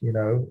mistake. You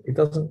know, it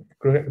doesn't.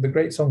 The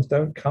great songs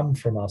don't come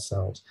from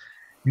ourselves.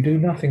 You do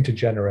nothing to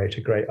generate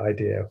a great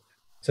idea.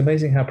 It's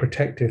amazing how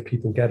protective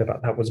people get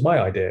about that was my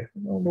idea.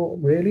 Well,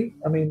 really?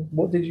 I mean,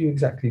 what did you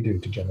exactly do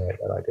to generate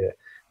that idea?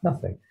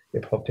 Nothing.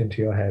 It popped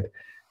into your head.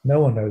 No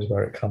one knows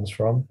where it comes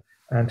from.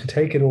 And to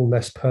take it all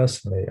less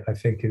personally, I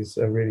think, is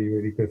a really,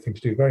 really good thing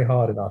to do. Very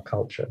hard in our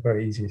culture.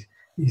 Very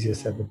easier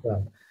said than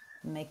done.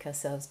 Make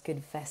ourselves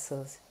good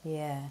vessels.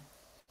 Yeah.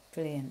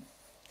 Brilliant.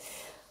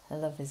 I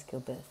love Liz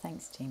Gilbert.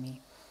 Thanks,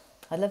 Jamie.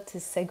 I'd love to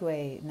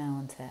segue now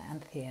onto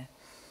Anthea.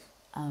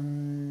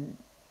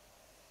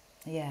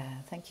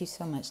 Yeah, thank you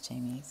so much,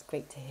 Jamie. It's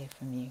great to hear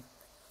from you.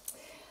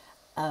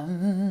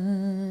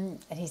 And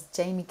he's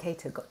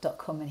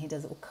jamiecater.com, and he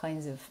does all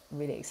kinds of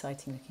really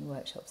exciting looking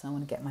workshops. I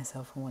want to get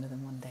myself on one of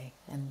them one day.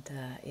 And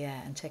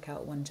yeah, and check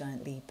out One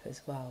Giant Leap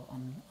as well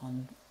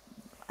on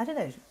I don't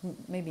know,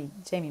 maybe,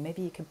 Jamie,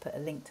 maybe you can put a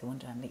link to One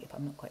Giant Leap.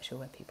 I'm not quite sure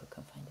where people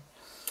can find it.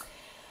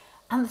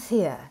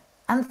 Anthea.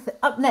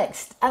 Up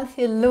next,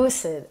 Anthea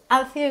Lawson.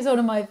 Anthea is one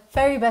of my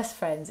very best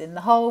friends in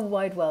the whole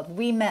wide world.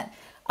 We met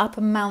up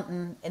a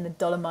mountain in the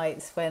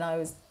Dolomites when I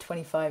was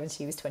 25 and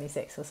she was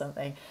 26 or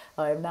something.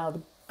 I am now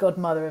the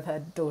godmother of her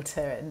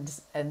daughter,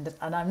 and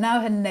I'm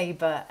now her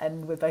neighbour,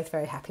 and we're both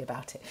very happy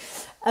about it.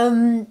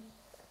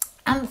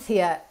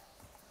 Anthea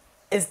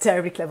is a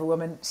terribly clever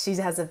woman. She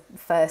has a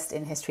first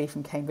in history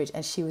from Cambridge,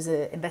 and she was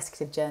an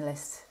investigative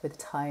journalist with the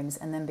Times,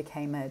 and then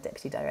became a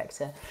deputy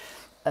director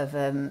of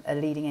a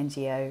leading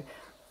NGO,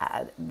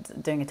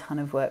 doing a ton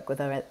of work with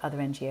other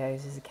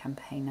NGOs as a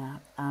campaigner.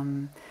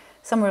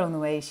 Somewhere along the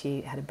way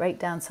she had a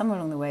breakdown. Somewhere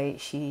along the way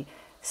she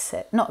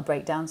said, not a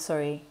breakdown,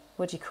 sorry,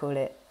 what do you call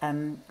it,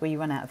 where you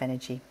run out of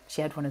energy.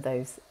 She had one of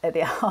those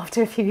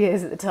after a few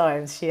years at the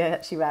Times.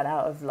 She ran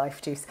out of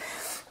life juice,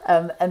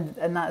 and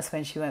that's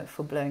when she went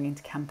full blowing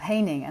into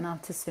campaigning. And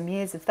after some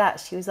years of that,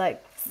 she was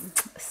like,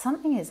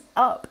 something is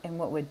up in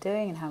what we're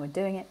doing and how we're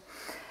doing it.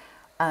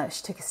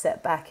 She took a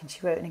step back, and she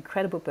wrote an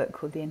incredible book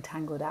called The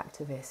Entangled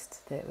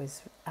Activist that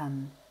was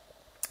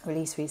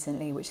released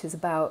recently, which is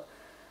about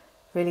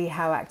really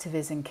how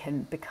activism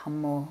can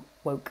become more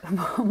woke,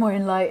 more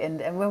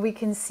enlightened, and when we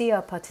can see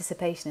our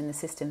participation in the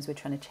systems we're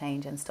trying to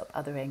change and stop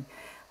othering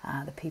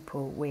the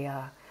people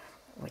we're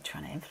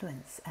trying to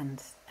influence and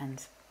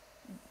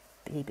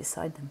be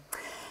beside them.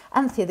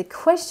 Anthea, the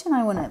question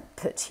I want to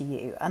put to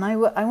you, and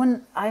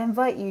I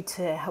invite you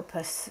to help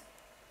us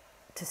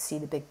to see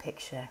the big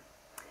picture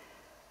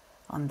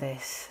on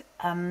this.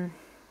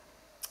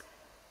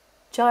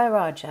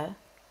 Jayaraja,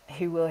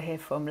 who we'll hear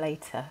from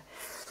later,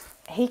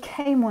 he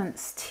came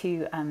once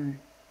to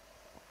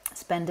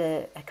spend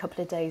a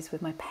couple of days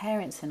with my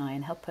parents and I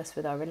and help us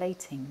with our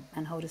relating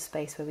and hold a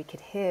space where we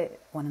could hear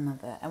one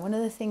another. And one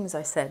of the things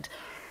I said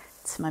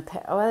to my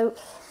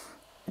parents,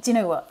 do you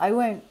know what,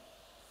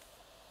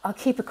 I'll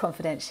keep a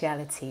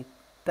confidentiality,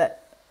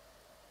 but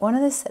one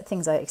of the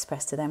things I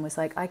expressed to them was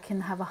like, I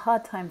can have a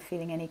hard time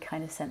feeling any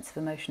kind of sense of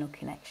emotional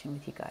connection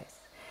with you guys.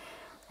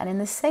 And in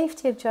the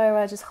safety of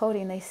Jayaraja's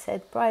holding, they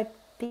said, Bri,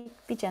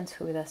 be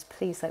gentle with us,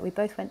 please. Like, we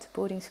both went to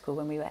boarding school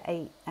when we were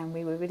 8, and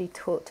we were really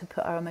taught to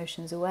put our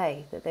emotions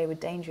away, that they were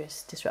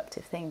dangerous,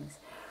 disruptive things,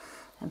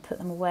 and put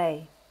them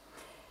away.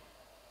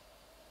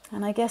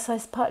 And I guess I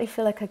partly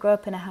feel like I grew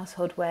up in a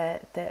household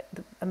where the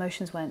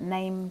emotions weren't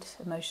named,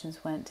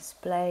 emotions weren't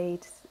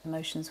displayed,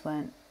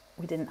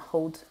 we didn't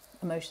hold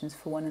emotions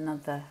for one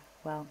another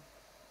well.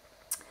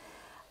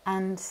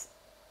 And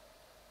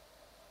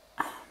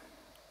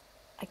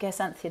I guess,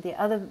 Anthea, the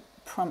other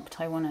prompt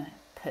I want to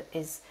put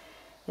is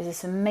there's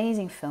this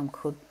amazing film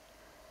called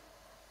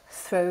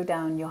Throw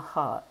Down Your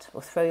Heart,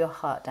 or Throw Your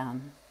Heart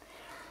Down.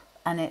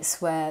 And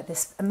it's where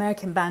this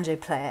American banjo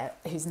player,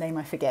 whose name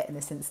I forget in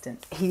this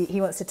instance, he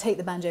wants to take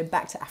the banjo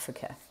back to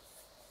Africa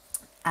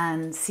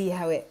and see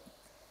how it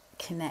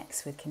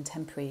connects with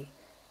contemporary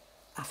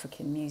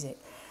African music.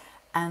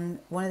 And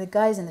one of the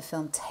guys in the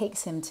film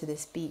takes him to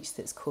this beach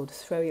that's called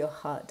Throw Your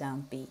Heart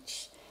Down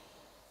Beach.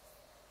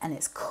 And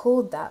it's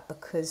called that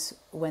because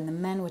when the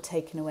men were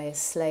taken away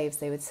as slaves,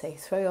 they would say,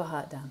 throw your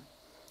heart down.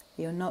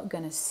 You're not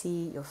going to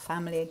see your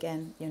family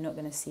again. You're not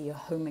going to see your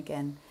home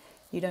again.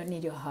 You don't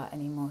need your heart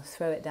anymore.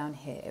 Throw it down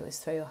here. It was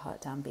Throw Your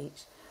Heart Down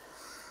Beach.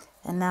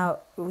 And now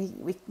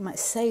we might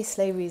say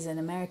slavery is an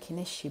American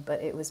issue,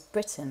 but it was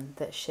Britain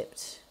that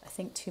shipped, I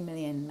think, 2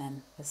 million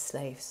men as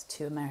slaves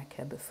to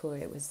America before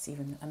it was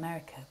even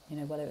America,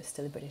 while it was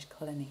still a British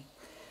colony.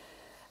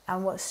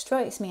 And what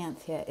strikes me,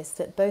 Anthea, is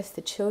that both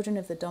the children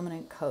of the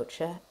dominant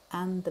culture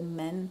and the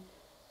men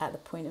at the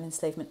point of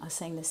enslavement are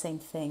saying the same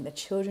thing. The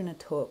children are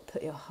taught,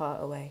 put your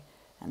heart away,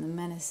 and the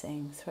men are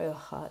saying, throw your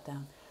heart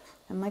down.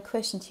 And my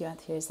question to you,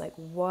 Anthea, is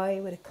why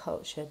would a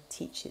culture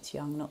teach its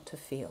young not to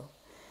feel?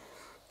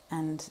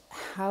 And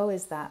how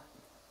is that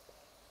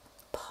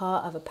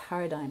part of a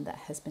paradigm that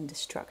has been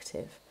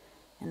destructive?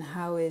 And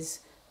how is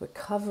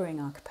recovering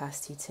our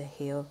capacity to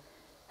heal,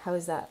 how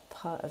is that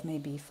part of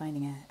maybe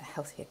finding a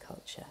healthier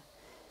culture?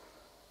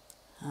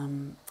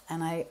 And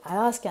I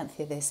ask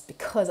Anthea this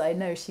because I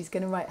know she's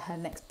going to write her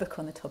next book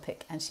on the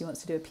topic and she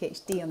wants to do a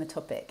PhD on the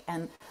topic.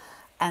 And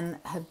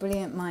her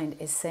brilliant mind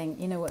is saying,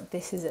 you know what,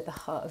 this is at the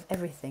heart of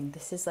everything.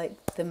 This is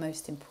the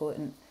most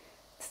important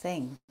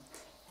thing.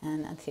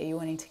 And Anthea, you're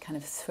wanting to kind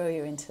of throw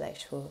your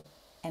intellectual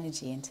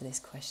energy into this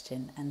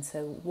question. And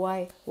so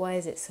why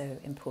is it so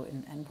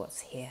important and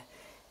what's here?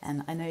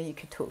 And I know you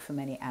could talk for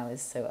many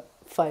hours, so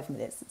 5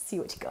 minutes, let's see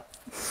what you got.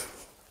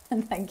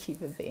 And thank you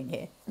for being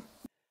here.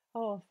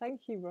 Oh,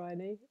 thank you,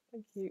 Briony.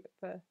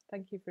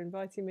 Thank you for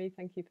inviting me.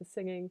 Thank you for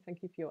singing.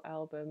 Thank you for your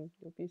album,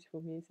 your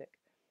beautiful music.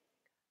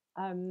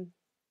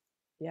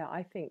 Yeah,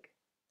 I think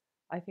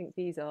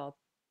these are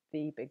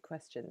the big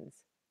questions.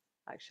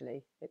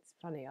 Actually, it's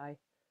funny. I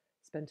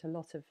spent a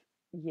lot of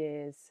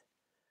years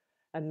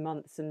and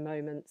months and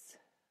moments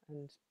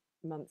and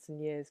months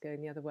and years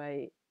going the other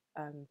way,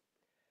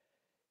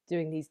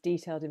 doing these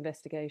detailed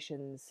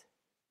investigations,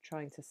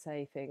 trying to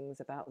say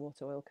things about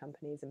what oil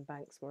companies and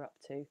banks were up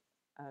to,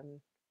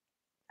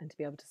 and to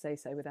be able to say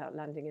so without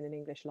landing in an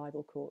English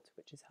libel court,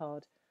 which is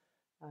hard,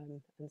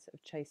 and sort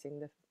of chasing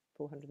the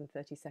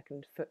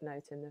 432nd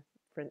footnote in the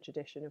French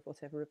edition of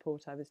whatever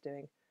report I was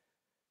doing,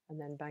 and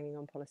then banging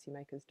on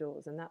policymakers'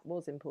 doors. And that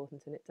was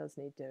important, and it does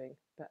need doing.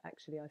 But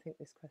actually, I think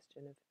this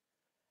question of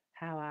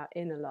how our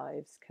inner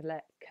lives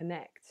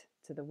connect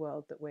to the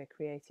world that we're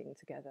creating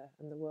together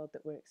and the world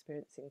that we're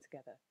experiencing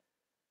together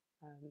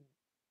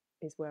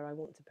is where I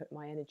want to put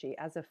my energy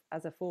as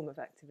a form of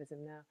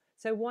activism now.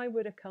 So why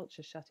would a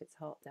culture shut its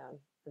heart down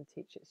and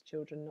teach its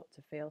children not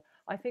to feel?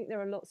 I think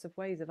there are lots of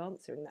ways of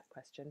answering that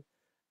question.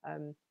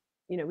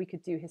 We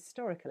could do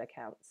historical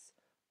accounts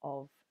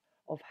of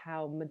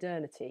how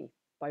modernity,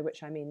 by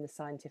which I mean the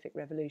scientific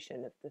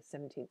revolution of the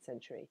 17th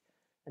century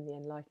and the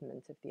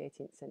Enlightenment of the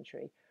 18th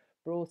century,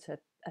 brought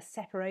a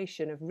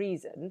separation of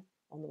reason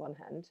on the one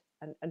hand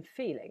and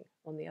feeling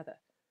on the other.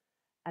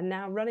 And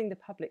now running the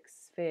public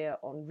sphere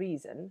on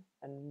reason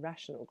and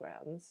rational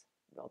grounds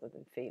rather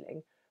than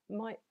feeling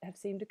might have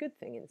seemed a good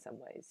thing in some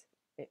ways.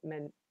 It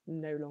meant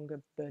no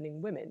longer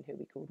burning women who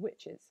we called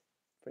witches,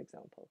 for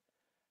example.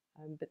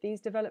 But these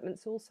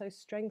developments also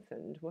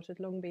strengthened what had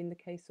long been the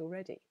case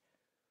already,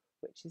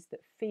 which is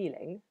that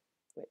feeling,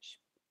 which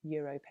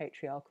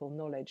Euro-patriarchal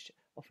knowledge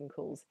often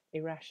calls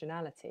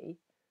irrationality,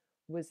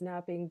 was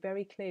now being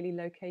very clearly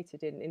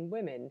located in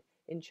women,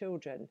 in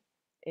children,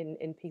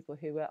 in people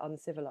who were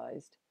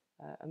uncivilized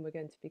and were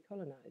going to be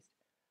colonized.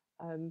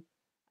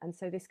 And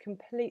so this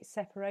complete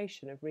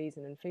separation of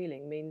reason and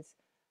feeling means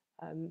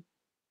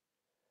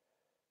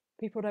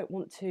people don't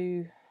want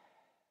to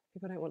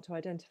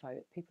identify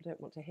with, people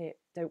don't want to hear,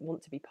 don't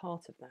want to be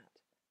part of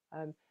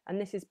that. And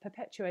this is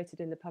perpetuated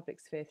in the public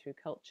sphere through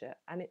culture,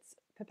 and it's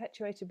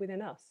perpetuated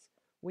within us.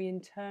 We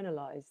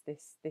internalize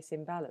this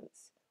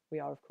imbalance. We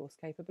are, of course,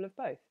 capable of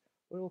both.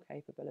 We're all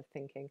capable of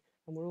thinking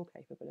and we're all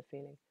capable of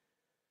feeling.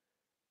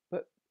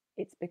 But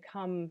it's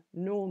become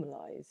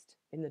normalized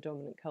in the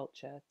dominant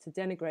culture to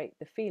denigrate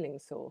the feeling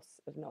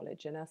source of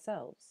knowledge in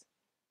ourselves.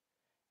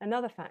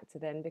 Another factor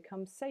then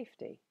becomes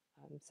safety.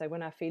 So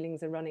when our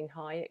feelings are running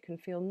high, it can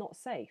feel not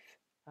safe,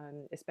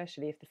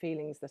 especially if the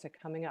feelings that are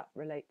coming up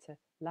relate to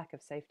lack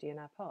of safety in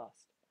our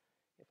past,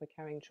 if we're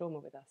carrying trauma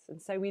with us.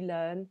 And so we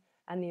learn,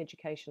 and the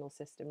educational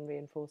system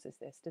reinforces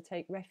this, to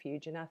take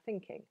refuge in our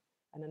thinking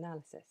and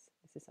analysis.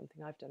 This is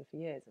something I've done for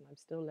years, and I'm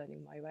still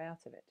learning my way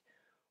out of it.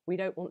 We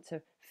don't want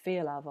to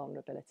feel our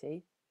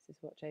vulnerability. This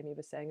is what Jamie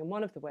was saying. And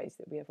one of the ways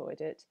that we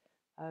avoid it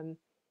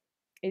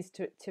is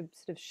to sort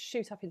of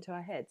shoot up into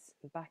our heads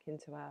and back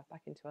into our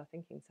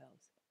thinking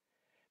selves.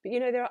 But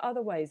there are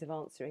other ways of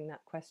answering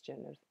that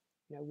question of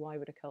why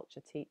would a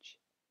culture teach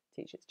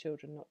its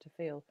children not to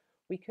feel.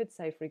 We could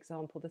say, for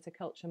example, that a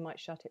culture might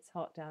shut its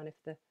heart down if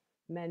the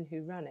men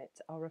who run it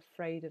are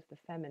afraid of the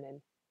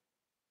feminine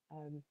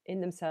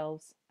in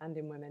themselves and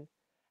in women,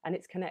 and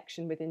its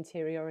connection with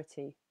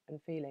interiority and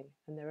feeling,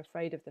 and they're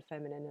afraid of the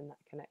feminine and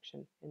that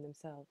connection in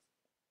themselves.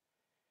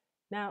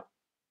 Now,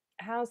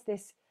 how's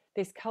this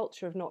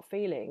culture of not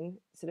feeling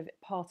sort of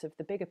part of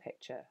the bigger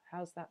picture?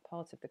 How's that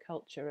part of the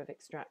culture of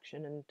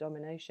extraction and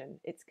domination?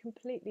 It's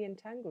completely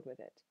entangled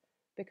with it,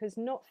 because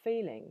not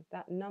feeling,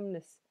 that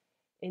numbness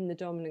in the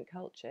dominant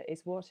culture,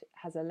 is what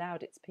has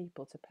allowed its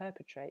people to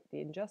perpetrate the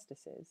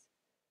injustices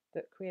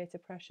that create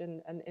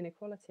oppression and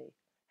inequality.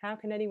 How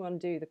can anyone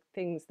do the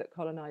things that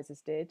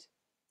colonizers did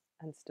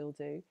and still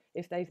do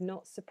if they've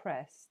not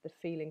suppressed the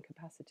feeling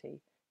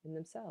capacity in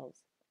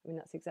themselves? I mean,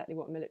 that's exactly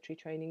what military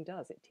training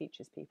does. It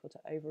teaches people to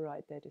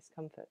override their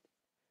discomfort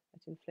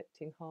at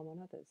inflicting harm on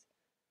others.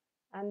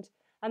 And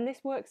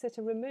this works at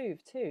a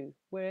remove too.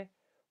 We're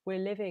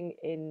living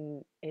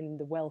in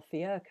the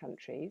wealthier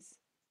countries.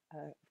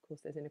 Of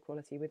course, there's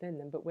inequality within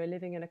them, but we're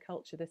living in a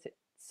culture that's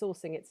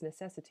sourcing its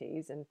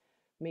necessities and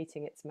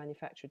meeting its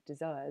manufactured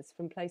desires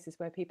from places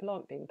where people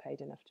aren't being paid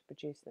enough to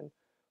produce them,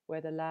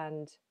 where the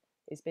land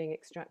is being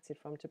extracted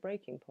from to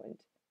breaking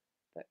point.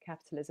 But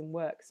capitalism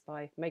works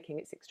by making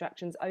its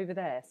extractions over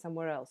there,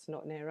 somewhere else,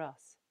 not near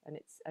us. And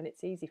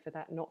it's easy for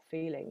that not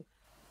feeling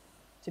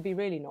to be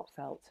really not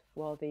felt,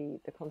 while the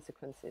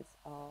consequences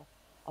are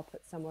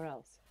put somewhere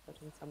else,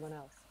 put on someone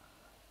else.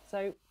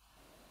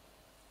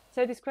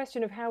 So this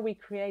question of how we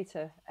create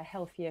a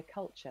healthier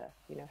culture,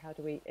 how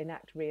do we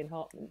enact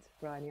re-enheartment,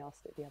 Briony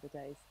asked it the other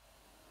days,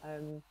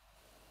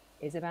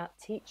 is about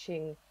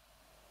teaching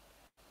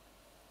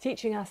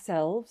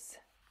ourselves,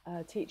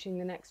 teaching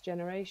the next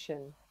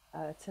generation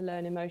to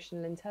learn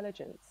emotional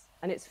intelligence.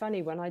 And it's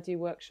funny, when I do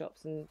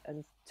workshops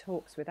and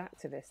talks with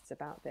activists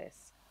about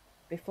this,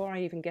 before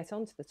I even get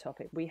onto the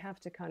topic, we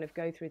have to kind of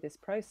go through this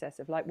process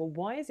of like, well,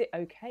 why is it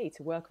okay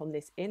to work on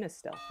this inner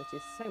stuff that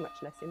is so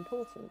much less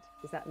important?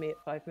 Is that me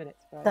at 5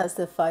 minutes? Brian? That's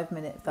the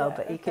 5-minute bell, Yeah,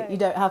 but okay. you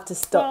don't have to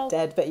stop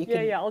dead, but you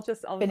can I'll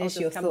just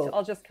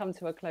come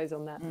to a close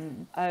on that.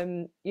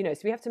 So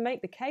we have to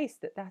make the case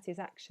that is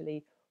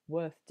actually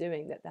worth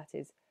doing, that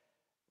is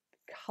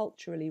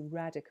culturally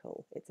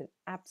radical. It's an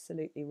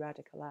absolutely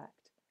radical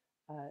act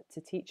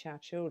to teach our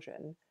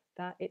children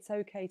that it's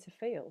okay to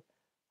feel.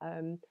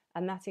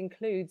 And that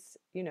includes,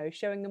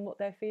 showing them what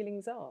their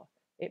feelings are.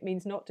 It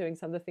means not doing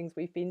some of the things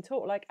we've been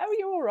taught, like, oh,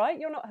 you're all right,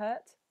 you're not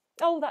hurt.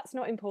 Oh, that's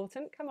not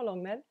important, come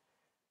along then.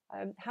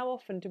 How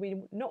often do we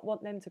not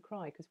want them to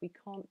cry because we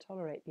can't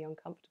tolerate the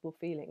uncomfortable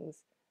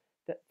feelings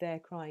that their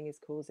crying is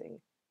causing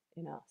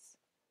in us?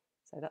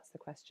 So that's the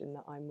question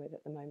that I'm with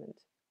at the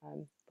moment.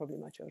 Probably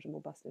my children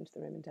will bust into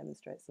the room and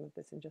demonstrate some of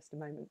this in just a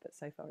moment, but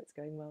so far it's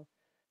going well.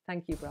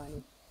 Thank you,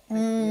 Briony. Thanks for the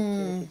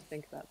opportunity to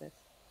think about this.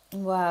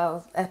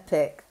 Wow,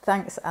 epic.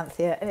 Thanks,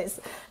 Anthea. And it's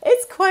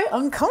quite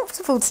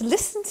uncomfortable to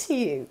listen to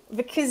you,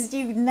 because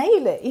you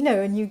nail it,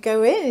 and you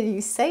go in and you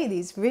say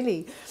these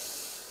really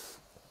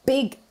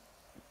big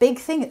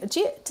things.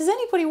 Does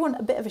anybody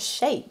want a bit of a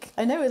shake?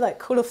 I know we like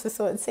cool off the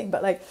thought and sing,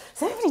 but like,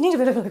 does anybody need a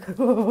bit of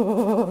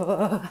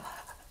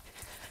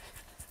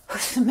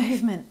what's the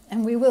movement?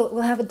 And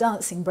we'll have a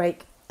dancing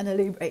break and a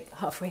loo break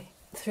halfway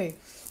through.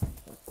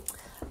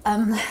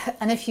 And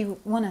if you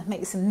want to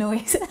make some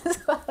noise as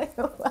well,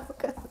 you're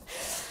welcome.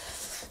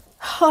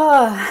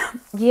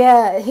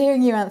 Yeah,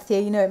 hearing you,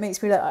 Anthea, it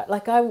makes me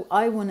like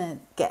I want to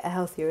get a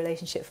healthier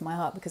relationship for my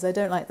heart, because I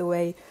don't like the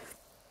way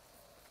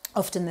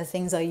often the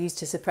things I use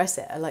to suppress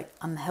it are like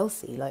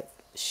unhealthy, like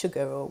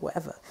sugar or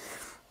whatever.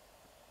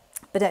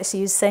 But actually,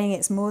 you're saying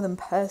it's more than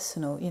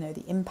personal.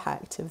 The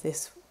impact of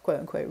this quote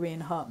unquote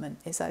re-enheartment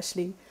is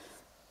actually,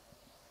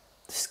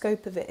 the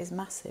scope of it is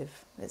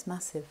massive. It's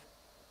massive.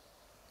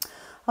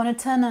 I want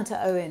to turn now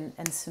to Owen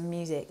and some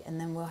music, and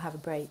then we'll have a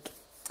break.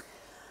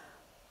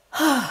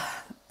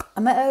 I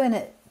met Owen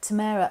at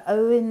Tamara.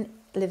 Owen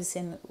lives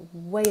in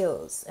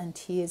Wales, and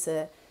he is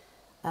a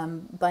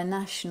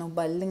binational,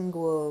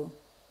 bilingual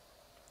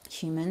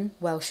human,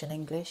 Welsh and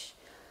English,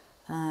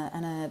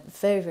 and a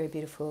very, very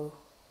beautiful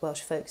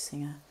Welsh folk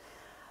singer.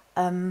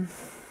 One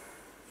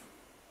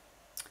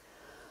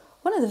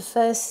of the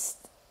first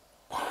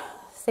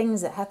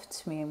things that happened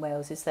to me in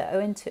Wales is that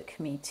Owen took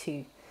me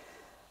to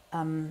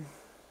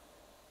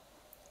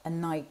a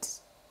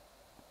night,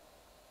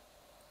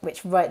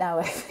 which right now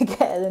I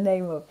forget the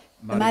name of.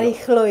 The Mary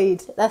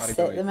Chlwyd. That's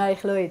it, the Mary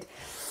Chlwyd.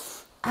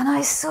 And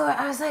I saw it,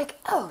 I was like,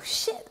 oh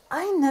shit,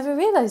 I never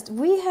realised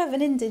we have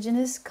an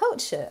indigenous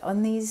culture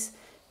on these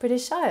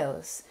British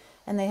Isles.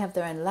 And they have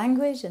their own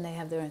language, and they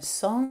have their own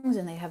songs,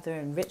 and they have their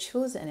own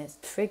rituals, and it's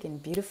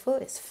friggin' beautiful.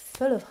 It's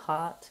full of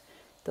heart.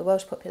 The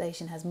Welsh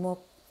population has more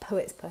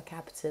poets per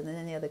capita than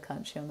any other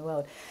country in the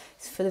world.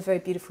 It's full of very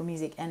beautiful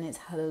music, and it's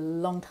had a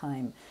long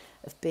time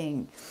of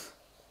being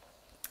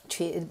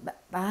treated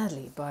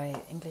badly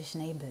by English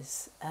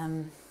neighbours.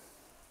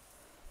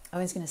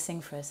 Owen's going to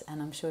sing for us,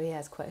 and I'm sure he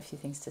has quite a few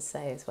things to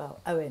say as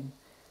well. Owen,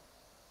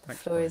 the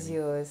Thanks, floor is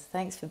Briony. yours.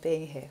 Thanks for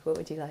being here. What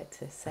would you like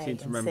to say I seem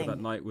to and remember sing?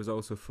 that night was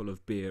also full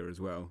of beer as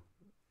well.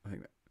 I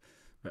think that,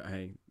 but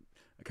hey,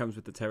 it comes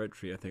with the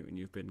territory. I think when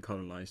you've been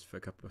colonised for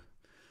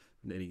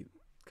nearly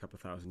a couple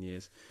of thousand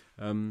years.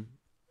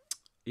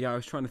 Yeah, I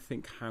was trying to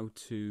think how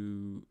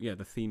to,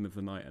 the theme of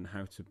the night and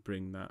how to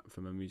bring that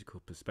from a musical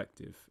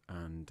perspective.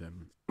 And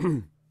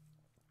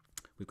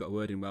we've got a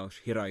word in Welsh,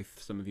 Hiraeth.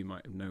 Some of you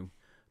might know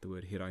the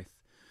word Hiraeth.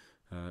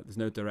 There's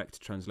no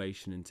direct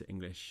translation into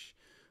English,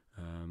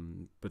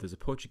 but there's a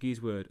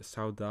Portuguese word,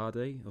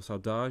 saudade, or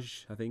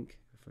saudade, I think,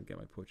 if I get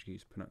my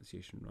Portuguese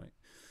pronunciation right.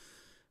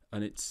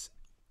 And it's...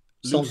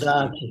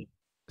 Saudade.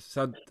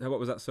 What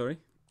was that, sorry?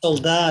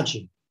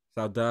 Saudade.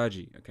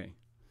 Saudade, okay.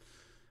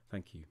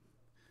 Thank you.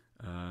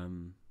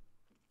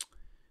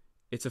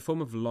 It's a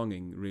form of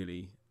longing,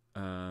 really,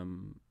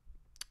 and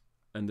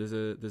there's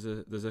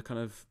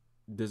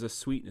a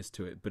sweetness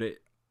to it. But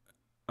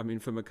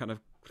from a kind of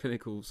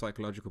clinical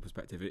psychological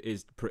perspective,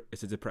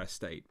 it's a depressed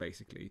state,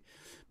 basically.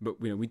 But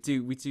we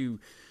do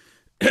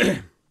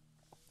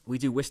we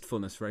do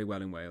wistfulness very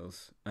well in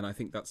Wales, and I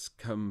think that's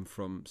come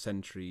from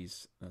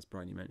centuries, as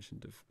Briony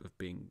mentioned, of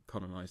being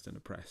colonised and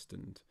oppressed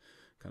and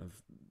kind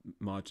of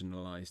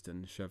marginalised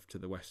and shoved to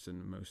the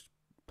westernmost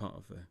part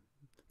of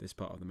this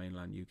part of the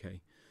mainland UK.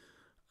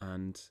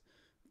 And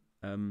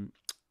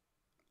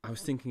I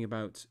was thinking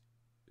about,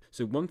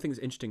 so one thing that's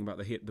interesting about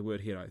the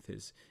word Hiraeth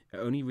is it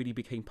only really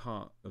became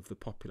part of the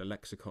popular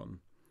lexicon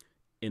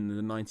in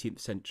the 19th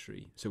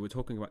century. So we're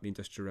talking about the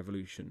Industrial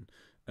Revolution,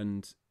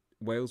 and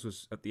Wales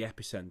was at the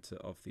epicenter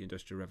of the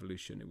Industrial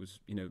Revolution. It was,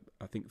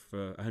 I think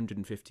for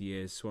 150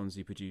 years,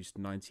 Swansea produced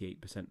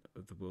 98%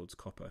 of the world's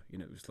copper.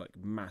 It was like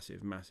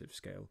massive, massive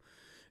scale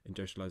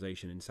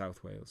industrialisation in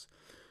South Wales.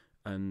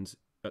 And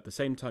at the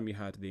same time, you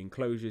had the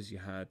enclosures, you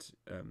had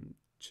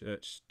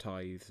church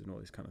tithes and all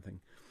this kind of thing.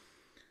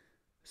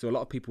 So a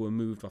lot of people were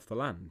moved off the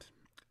land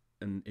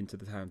and into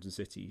the towns and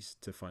cities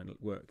to find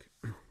work.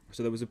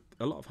 So there was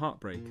a lot of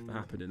heartbreak that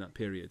happened in that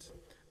period.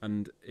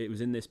 And it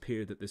was in this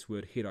period that this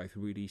word Hiraeth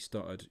really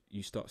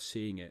you start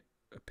seeing it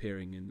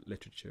appearing in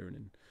literature and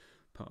in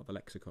part of the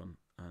lexicon.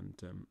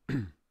 And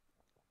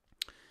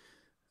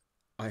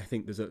I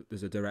think there's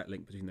a direct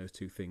link between those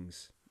two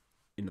things.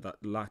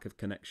 That lack of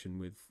connection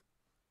with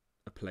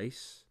a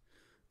place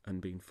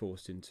and being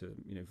forced into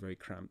very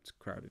cramped,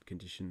 crowded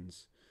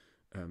conditions,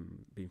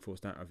 being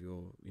forced out of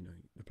your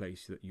the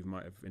place that you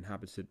might have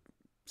inhabited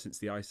since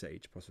the Ice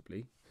Age,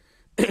 possibly.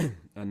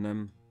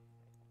 And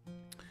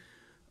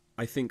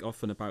I think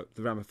often about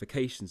the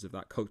ramifications of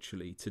that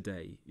culturally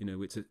today.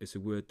 It's a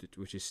word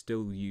which is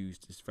still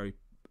used. It's very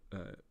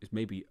it's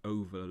maybe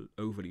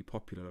overly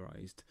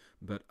popularized,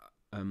 but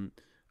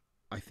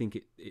I think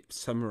it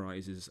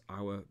summarises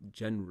our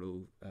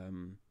general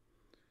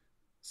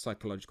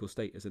psychological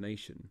state as a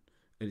nation.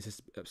 And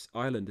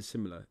Ireland is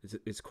similar.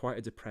 It's quite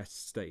a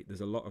depressed state. There's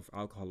a lot of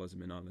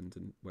alcoholism in Ireland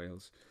and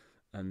Wales.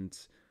 And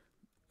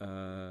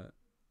I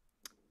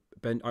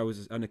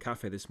was in a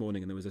cafe this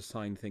morning, and there was a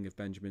signed thing of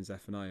Benjamin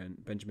Zephaniah.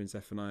 And Benjamin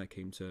Zephaniah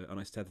came to an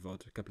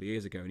Eisteddfod a couple of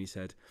years ago, and he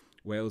said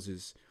Wales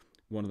is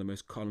one of the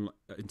most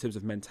in terms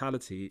of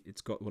mentality.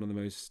 It's got one of the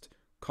most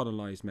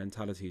colonised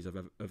mentalities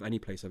of any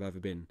place I've ever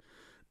been.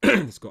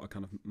 It's got a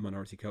kind of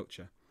minority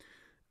culture,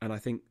 and I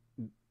think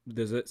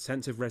there's a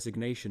sense of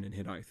resignation in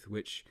Hiraeth,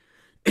 which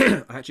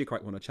I actually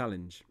quite want to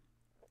challenge.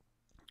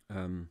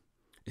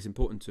 It's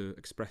important to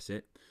express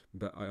it,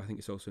 but I think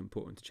it's also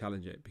important to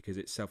challenge it because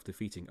it's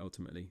self-defeating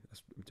ultimately.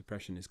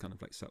 Depression is kind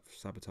of like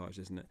self-sabotage,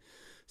 isn't it?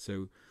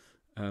 So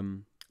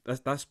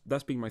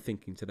that's been my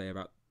thinking today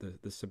about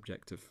the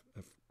subject of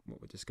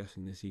what we're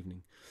discussing this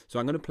evening. So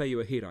I'm going to play you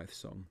a Hiraeth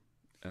song,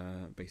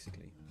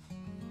 basically,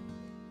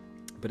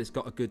 but it's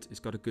got a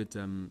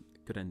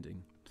good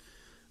ending.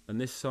 And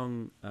this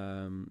song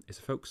is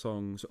a folk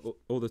song. So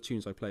all the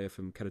tunes I play are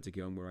from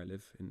Ceredigion, where I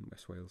live in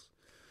West Wales.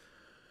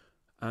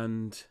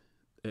 And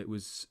it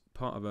was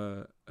part of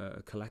a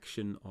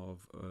collection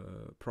of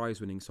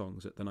prize-winning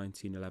songs at the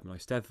 1911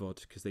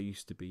 Eisteddfod, because there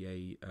used to be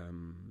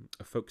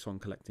a folk song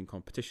collecting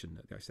competition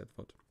at the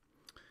Eisteddfod.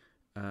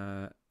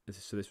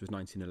 So this was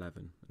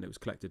 1911, and it was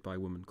collected by a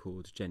woman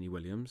called Jenny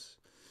Williams.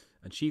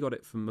 And she got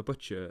it from a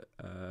butcher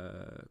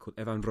called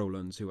Evan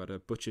Rowlands, who had a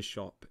butcher's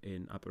shop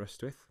in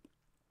Aberystwyth.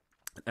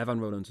 Evan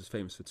Rowlands was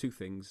famous for two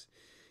things.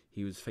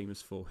 He was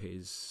famous for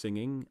his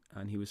singing,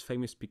 and he was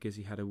famous because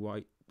he had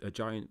a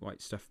giant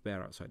white stuffed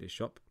bear outside his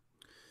shop,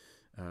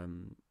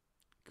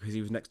 because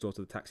he was next door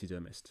to the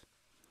taxidermist.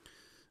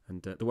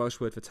 And the Welsh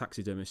word for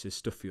taxidermist is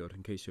stuffiwr,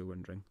 in case you're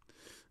wondering.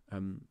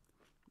 And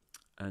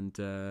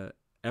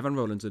Evan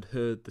Rowlands had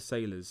heard the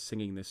sailors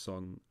singing this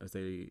song as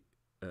they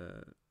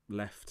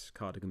left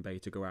Cardigan Bay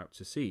to go out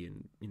to sea.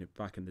 And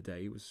back in the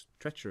day, it was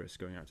treacherous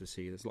going out to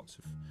sea. There's lots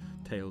of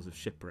tales of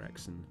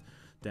shipwrecks and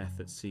death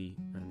at sea,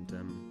 and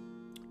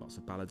lots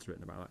of ballads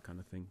written about that kind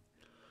of thing.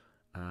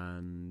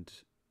 And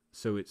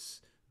so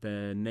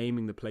they're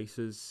naming the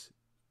places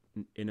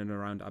in and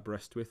around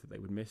Aberystwyth that they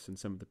would miss, and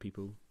some of the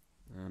people.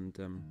 And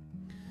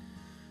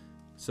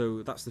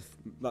So that's the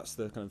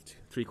kind of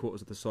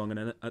 3/4 of the song, and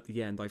then at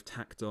the end I've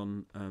tacked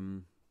on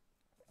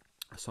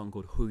a song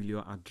called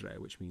Hwylio Adre,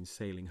 which means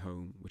sailing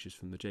home, which is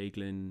from the J.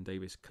 Glyn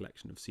Davis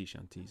collection of sea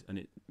shanties, and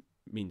it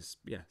means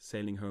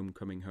sailing home,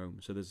 coming home.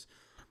 So there's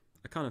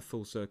a kind of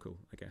full circle,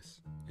 I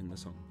guess, in the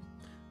song.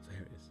 So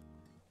here it is.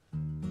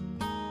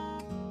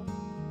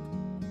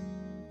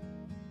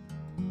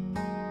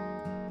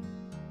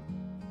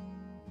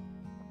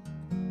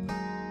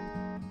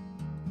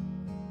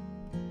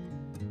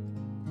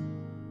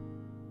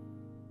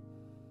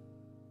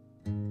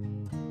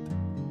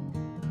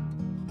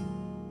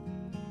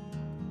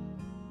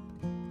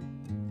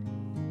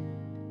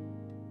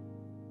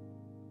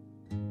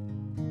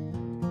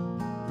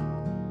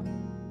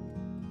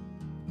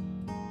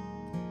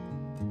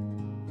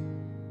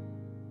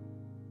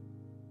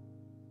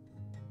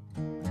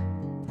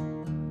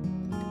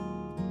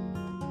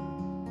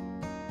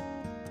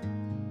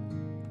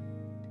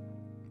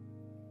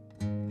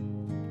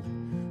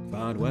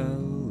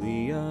 Farewell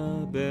I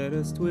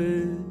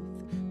Aberystwyth,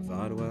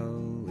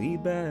 farewell I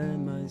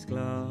Ben Maes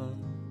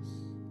Glas,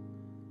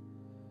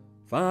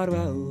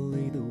 farewell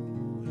I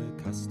ddŵr y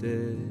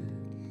castell,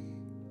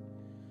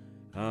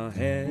 a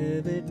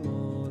hefyd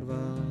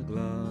Morfa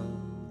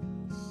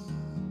Glas.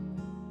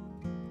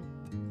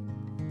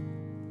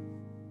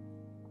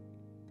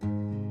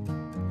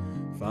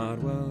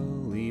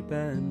 Farewell I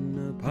Ben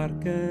y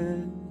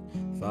Parcen,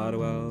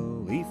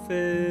 farewell I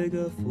Ffig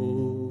y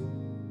Ffwr,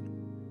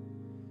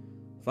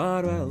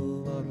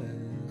 farewell o'r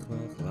fech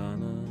fach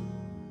lana,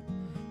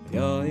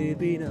 ioi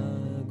byn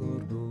agor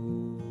nhw.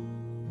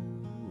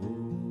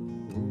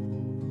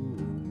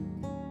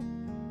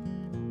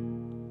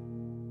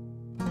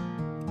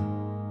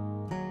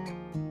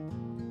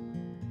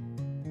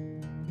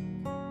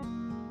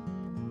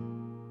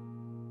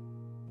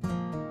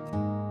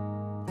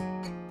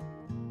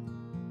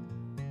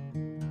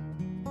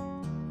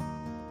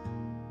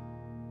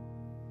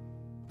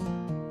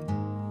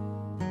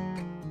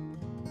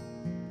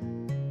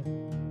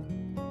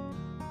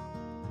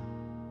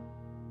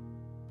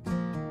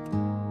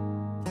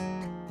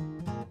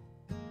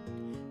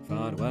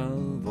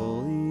 Farewell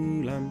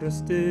fwy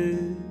Lanrhystr,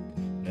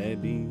 le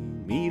bu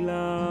mi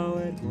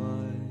lawer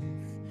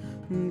gwaith,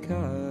 yn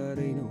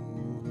caru nhw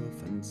y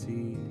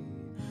ffansi,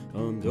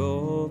 ond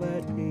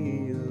ofed mi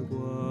y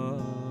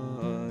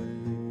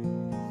gwaith.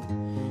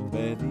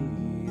 Fe fi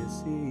y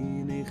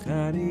sy'n ei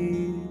charu,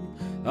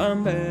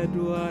 am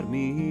 4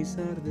 mis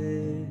ar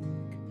 10,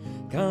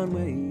 gan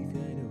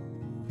weithiau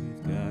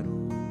newydd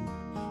garw,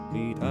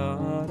 nid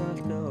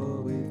arall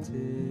newydd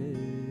teg.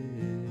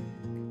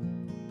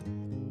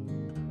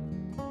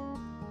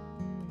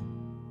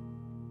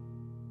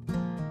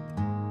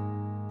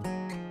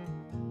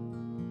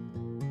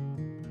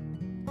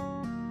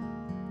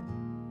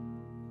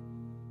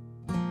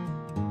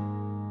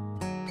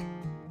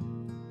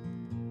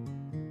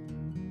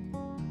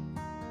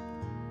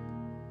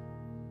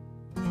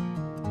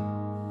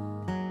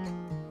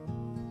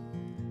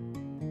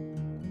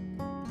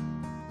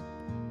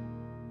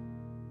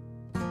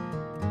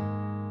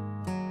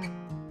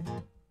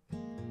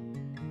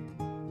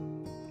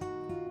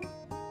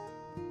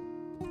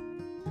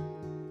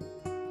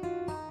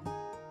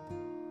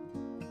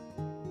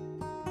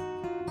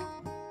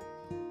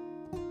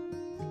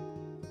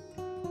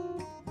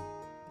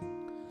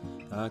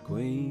 Ac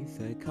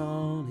weithiau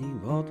can hi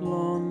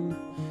fodlon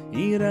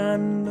I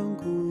random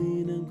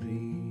gwyn yn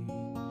gri,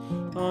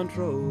 ond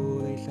tro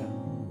ei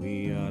llaw I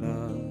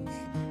arall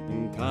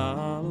yn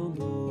cael o'n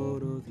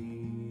dod o ddi.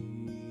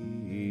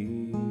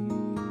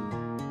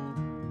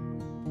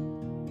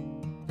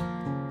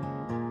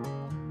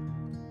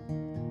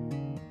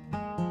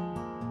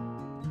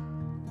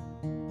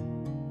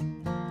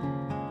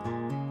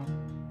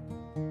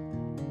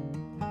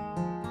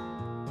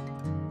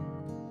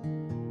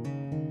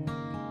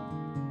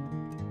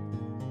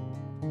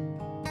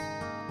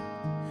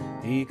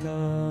 I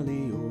cael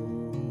I o,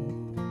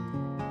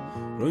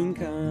 rwy'n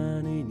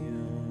canu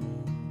niach.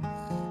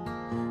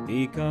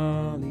 I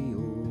cael I o,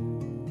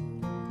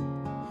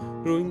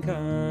 rwy'n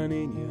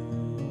canu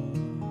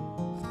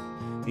niach.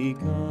 I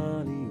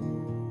cael I o.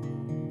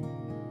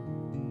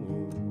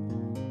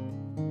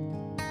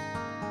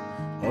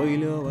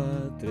 Hwylio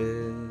adre,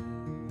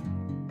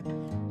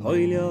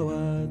 hwylio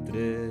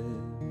adre,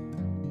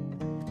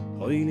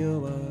 hwylio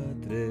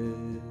adre,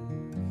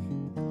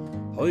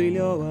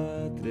 hwylio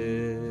adre.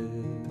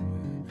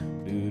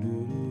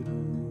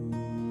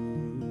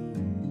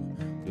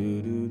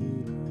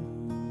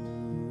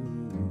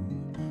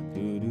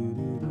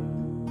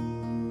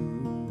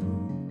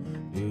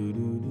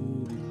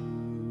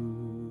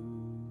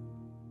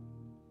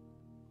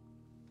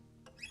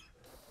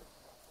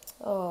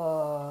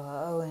 Oh,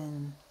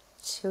 Owen,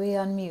 should we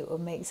unmute or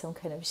make some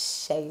kind of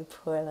shape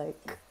or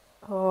like,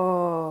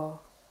 oh,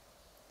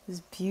 it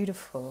was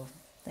beautiful.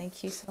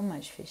 Thank you so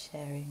much for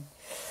sharing.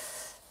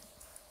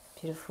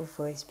 Beautiful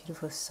voice,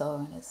 beautiful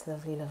song. It's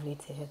lovely, lovely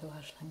to hear the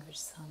Welsh language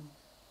sung.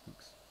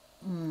 Thanks.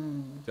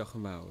 Diolch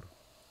yn fawr.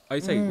 Oh,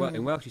 you say, well,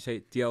 in Welsh you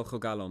say diolch o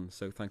galon,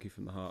 so thank you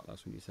from the heart.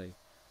 That's when you say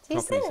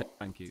properly say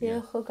thank you.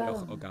 Yeah. Diolch o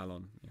galon. Diolch o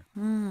galon. Yeah.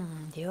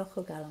 Diolch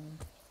o galon.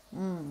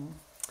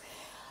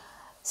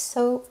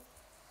 So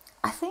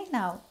I think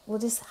now we'll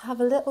just have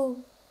a little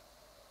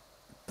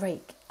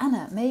break.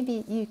 Anna,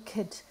 maybe you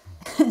could,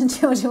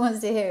 Georgia wants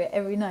to hear it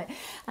every night.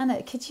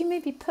 Anna, could you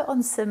maybe put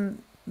on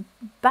some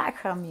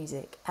background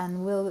music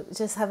and we'll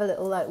just have a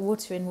little like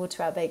water in,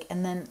 water out break,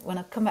 and then when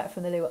I come back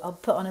from the loo, I'll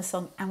put on a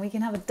song and we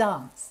can have a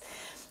dance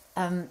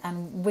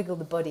and wiggle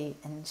the body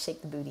and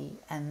shake the booty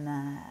and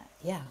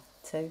yeah,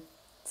 so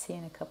see you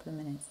in a couple of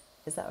minutes.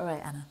 Is that all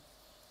right, Anna?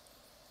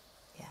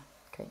 Yeah,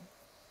 great.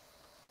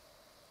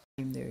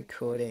 The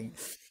recording.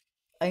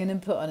 I'm going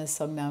to put on a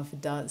song now for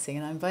dancing,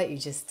 and I invite you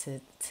just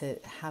to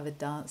have a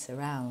dance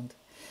around.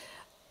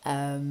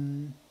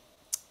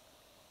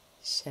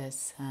 Share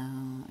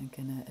sound. I'm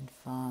going to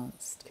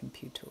advanced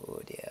computer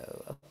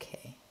audio.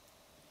 Okay.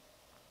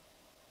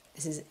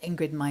 This is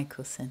Ingrid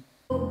Michaelson.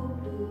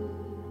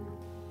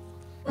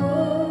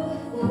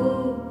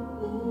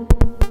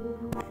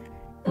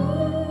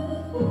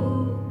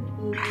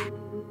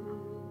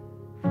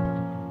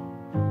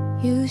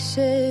 You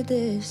said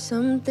there's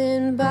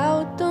something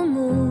about the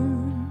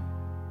moon.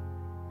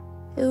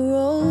 It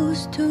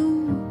rose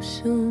too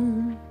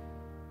soon.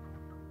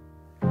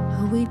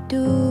 Are we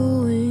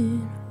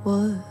doing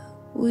what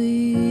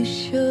we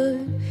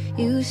should?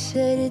 You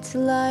said it's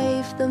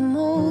life that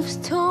moves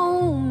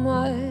too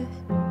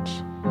much.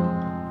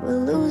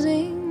 We're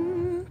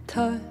losing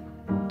touch,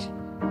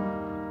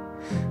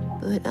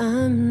 but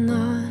I'm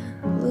not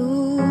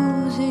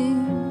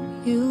losing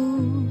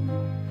you.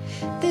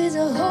 There's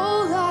a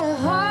whole lot of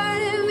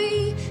heart in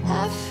me.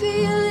 I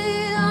feel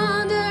it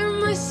under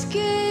my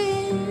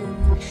skin.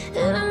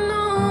 And I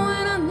know,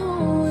 and I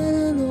know, and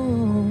I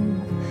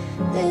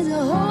know. There's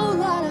a whole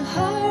lot of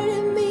heart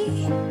in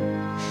me.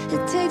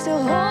 It takes a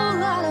whole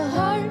lot of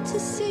heart to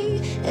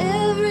see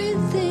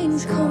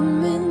everything's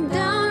coming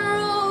down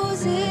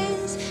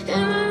roses.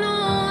 And I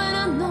know, and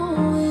I know,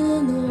 and I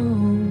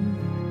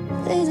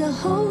know. There's a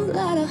whole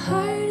lot of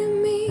heart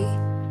in me.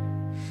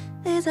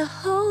 There's a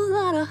whole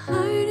lot of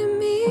heart in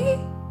me.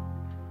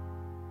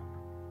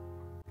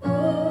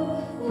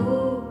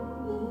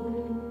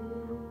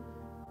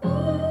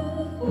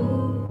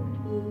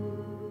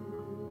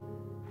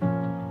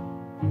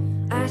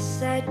 I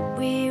said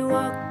we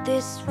walked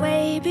this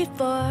way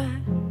before.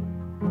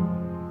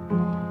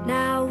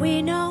 Now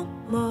we know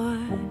more.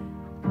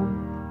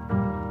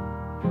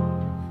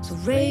 So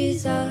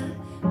raise a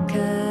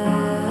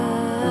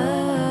cup.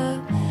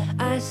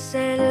 I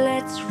said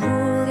let's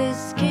rule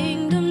this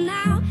kingdom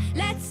now.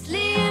 Let's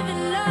live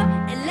in love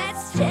and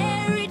let's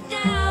tear it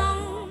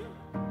down.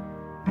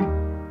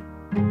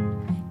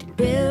 To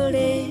build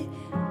it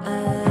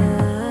up.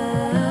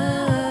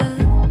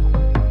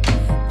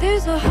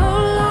 There's a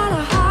whole lot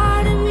of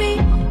heart in me.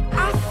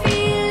 I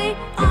feel it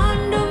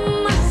under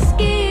my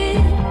skin.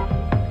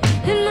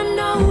 And I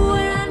know,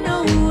 and I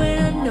know, and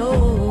I know.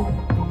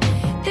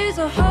 There's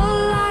a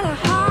whole lot of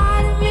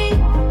heart in me.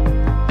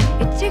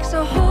 It takes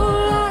a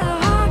whole lot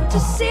of heart to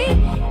see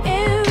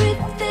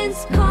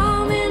everything's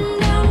coming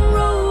down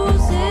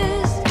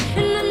roses.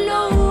 And I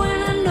know,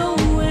 and I know,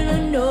 and I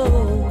know.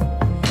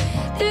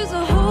 There's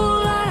a whole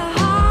lot of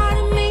heart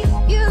in me.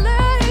 You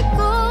let it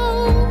go,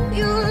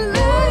 you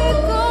let it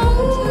go.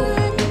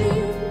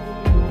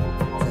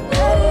 To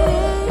let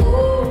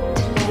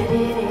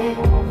it in,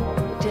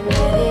 to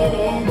let it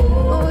in,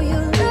 oh, you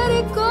let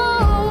it go.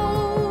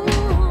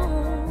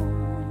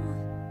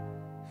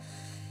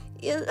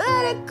 You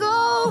let it go.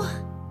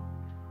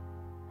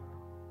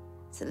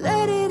 To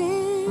let it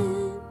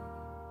in.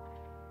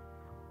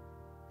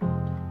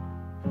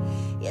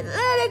 You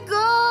let it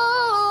go.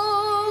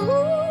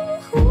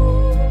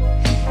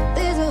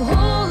 There's a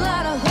whole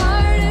lot of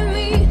heart in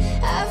me.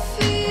 I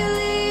feel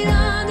it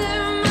under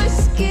my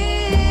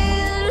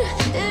skin.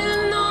 And I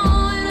know,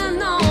 and I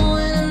know,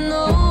 and I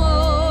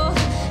know.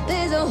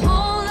 There's a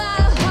whole lot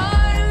of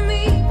heart in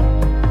me.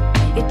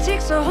 It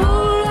takes a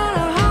whole lot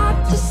of heart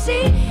to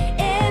see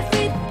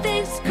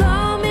everything's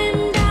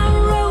coming down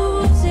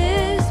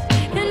roses.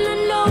 And I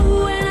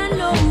know, and I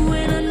know,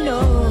 and I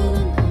know.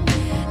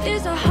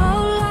 There's a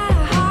whole lot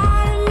of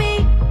heart in me.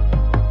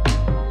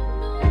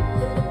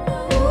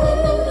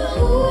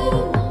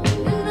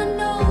 And I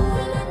know,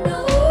 and I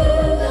know,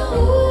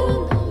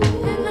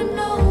 and I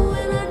know,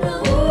 and I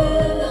know.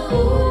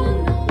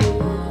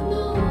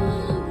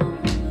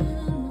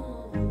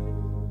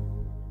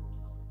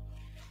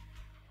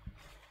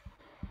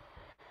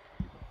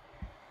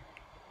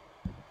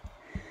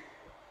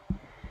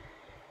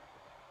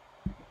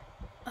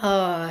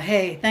 Oh,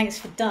 hey, thanks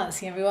for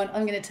dancing, everyone.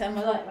 I'm going to turn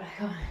my light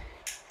back on.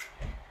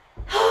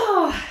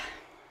 Oh,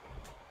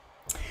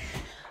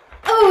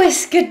 oh,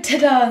 it's good to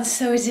dance,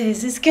 so it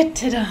is. It's good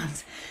to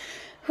dance.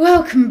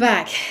 Welcome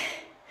back.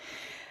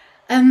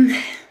 And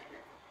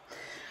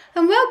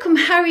welcome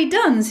Harry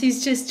Duns,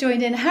 who's just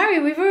joined in. Harry,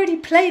 we've already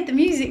played the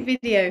music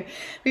video.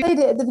 We played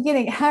it at the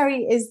beginning.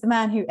 Harry is the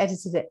man who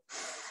edited it.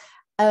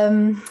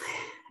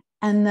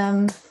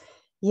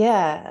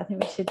 Yeah, I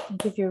think we should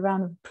give you a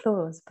round of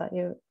applause, but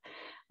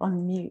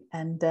on mute.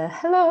 And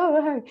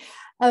hello.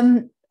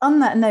 On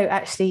that note,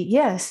 actually,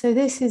 yeah, so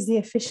this is the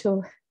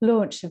official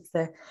launch of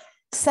the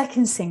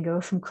second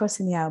single from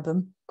Crossing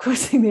the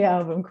Crossing the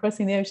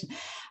Ocean.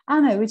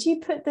 Anna, would you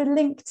put the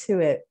link to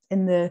it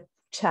in the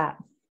chat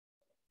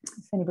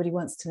if anybody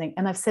wants to link?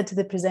 And I've said to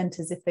the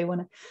presenters if they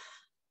want to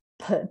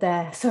put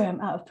their, sorry,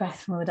 I'm out of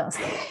breath from all the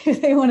dancing,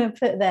 if they want to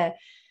put their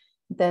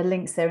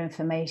links, their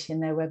information,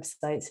 their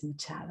websites in the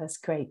chat, that's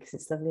great, because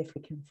it's lovely if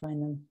we can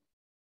find them.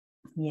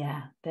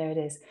 Yeah, there it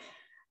is.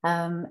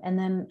 And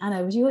then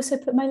Anna, would you also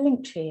put my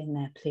link tree in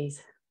there,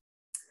 please?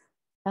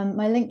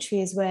 My link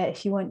tree is where,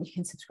 if you want, you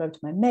can subscribe to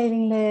my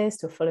mailing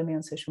list or follow me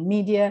on social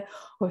media,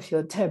 or if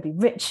you're terribly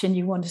rich and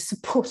you want to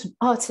support an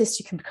artist,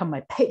 you can become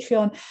my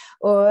Patreon,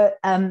 or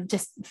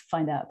just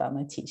find out about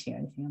my teaching or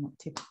anything I'm up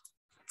to.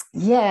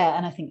 Yeah,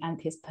 and I think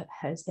Anthea's put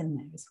hers in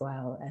there as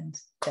well, and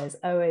there's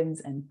Owen's,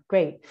 and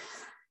great.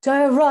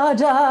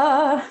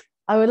 Jayaraja,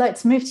 I would like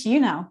to move to you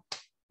now,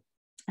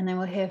 and then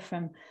we'll hear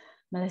from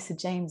Melissa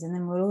James, and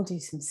then we'll all do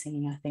some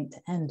singing, I think,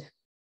 to end.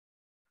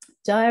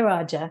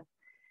 Jayaraja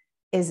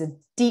is a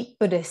deep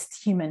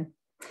Buddhist human.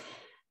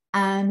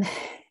 And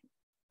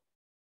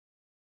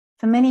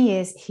for many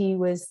years, he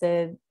was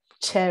the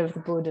chair of the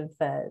board of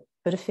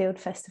Buddha Field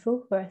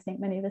Festival, where I think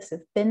many of us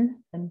have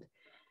been, and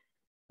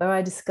where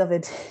I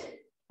discovered,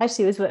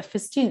 actually it was where, for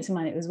students of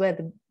mine, it was where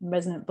the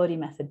resonant body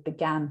method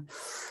began,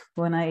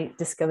 when I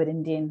discovered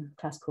Indian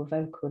classical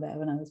vocal there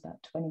when I was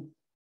about 20.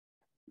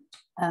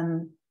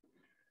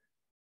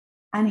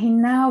 And he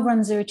now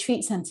runs a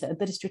retreat centre, a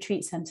Buddhist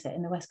retreat centre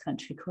in the West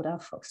Country called Al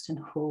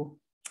Foxton Hall.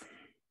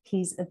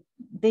 He's a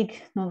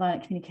big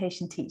nonviolent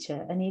communication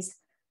teacher, and he's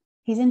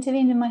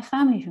intervened in my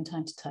family from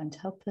time to time to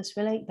help us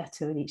relate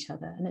better with each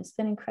other. And it's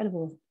been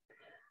incredible.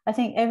 I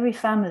think every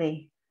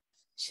family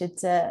should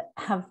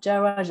have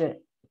Jayaraja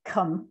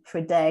come for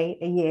a day,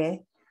 a year,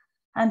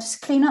 and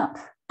just clean up.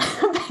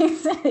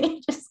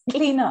 Basically, just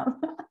clean up.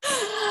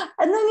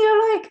 And then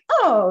you're like,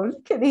 oh,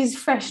 look at these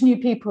fresh new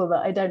people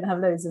that I don't have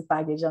loads of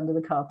baggage under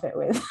the carpet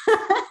with.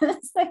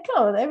 It's like,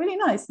 oh, they're really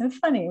nice and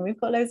funny, and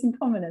we've got loads in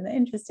common, and they're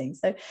interesting.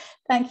 So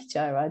thank you,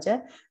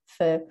 Jayaraja,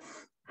 for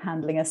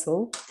handling us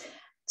all.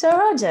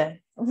 Jayaraja,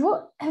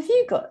 what have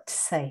you got to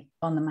say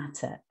on the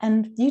matter?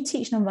 And you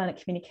teach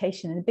nonviolent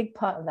communication, and a big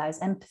part of that is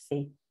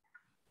empathy.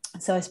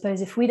 So I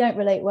suppose if we don't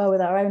relate well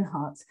with our own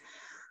hearts,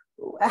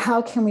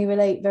 how can we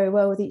relate very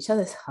well with each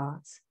other's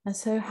hearts? And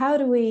so how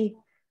do we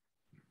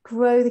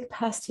grow the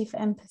capacity for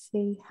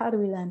empathy? How do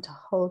we learn to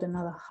hold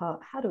another heart?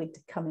 How do we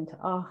come into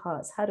our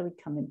hearts? How do we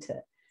come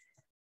into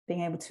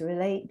being able to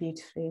relate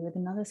beautifully with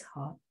another's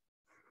heart?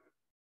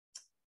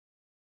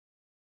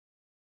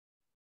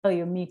 Oh,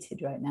 you're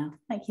muted right now.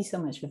 Thank you so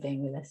much for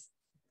being with us.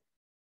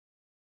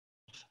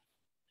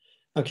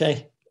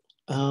 Okay.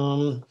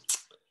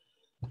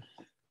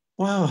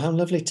 Wow, how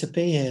lovely to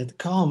be here.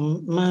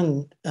 Calm,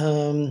 man.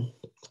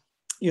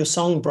 Your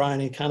song,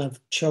 Briony, kind of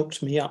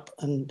choked me up,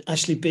 and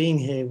actually being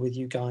here with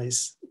you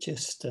guys,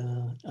 just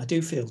I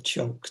do feel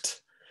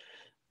choked.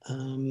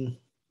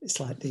 It's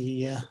like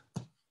the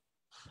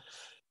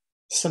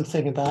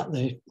something about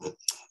the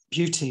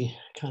beauty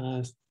kind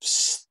of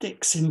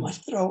sticks in my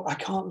throat. I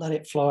can't let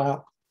it flow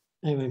out.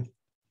 Anyway,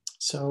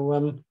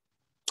 so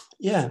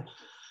yeah,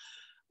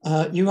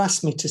 you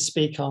asked me to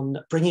speak on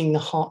bringing the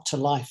heart to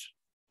life.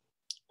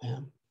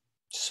 Yeah.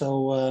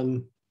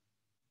 So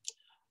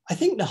I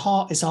think the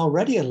heart is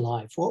already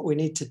alive. What we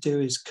need to do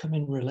is come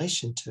in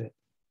relation to it.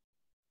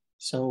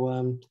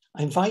 So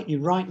I invite you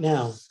right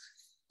now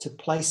to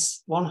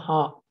place one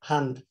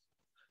hand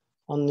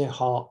on your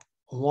heart,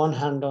 one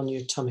hand on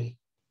your tummy.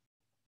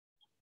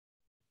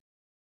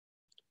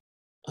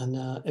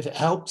 And if it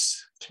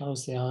helps,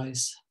 close the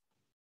eyes.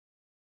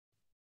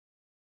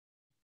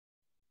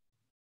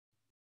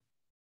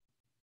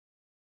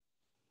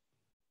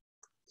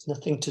 There's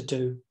nothing to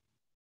do,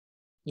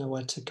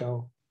 nowhere to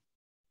go,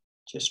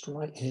 just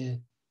right here,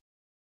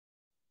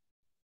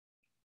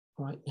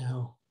 right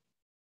now.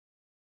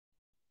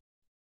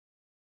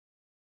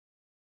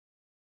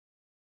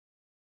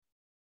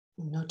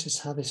 Notice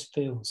how this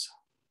feels.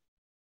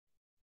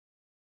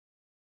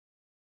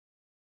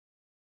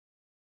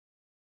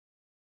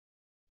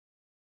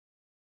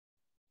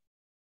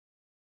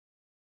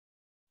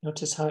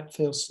 Notice how it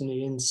feels from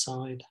the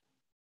inside,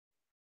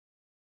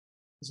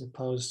 as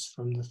opposed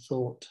from the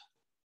thought.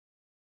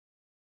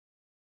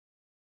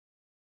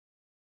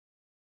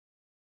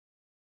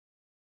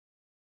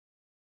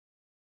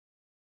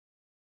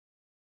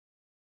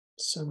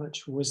 So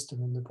much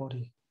wisdom in the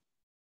body.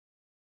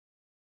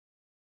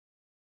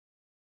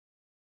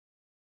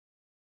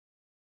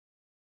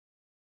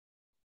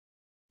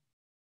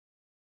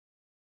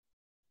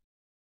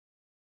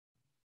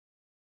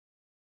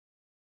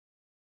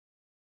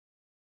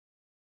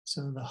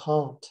 So the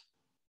heart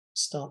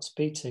starts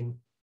beating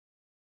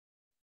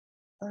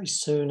very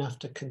soon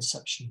after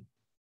conception.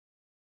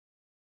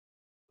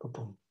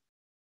 Ba-bum,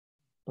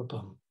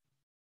 ba-bum,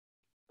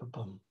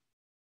 ba-bum.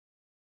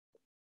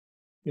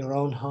 Your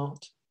own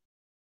heart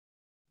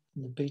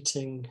and the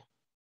beating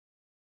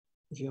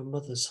of your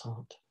mother's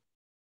heart.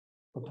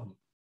 Ba-bum,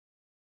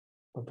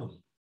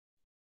 ba-bum,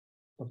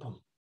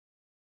 ba-bum.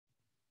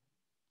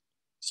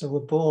 So we're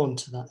born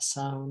to that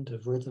sound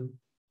of rhythm,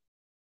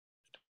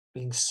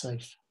 being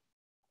safe.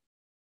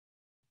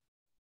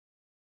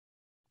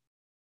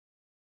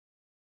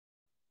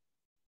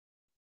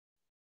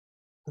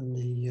 And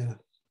the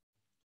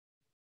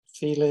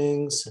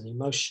feelings and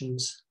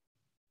emotions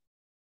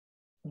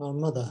of our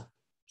mother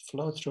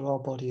flow through our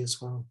body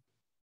as well.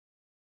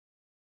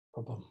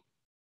 Ba-bum,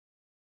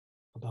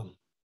 ba-bum,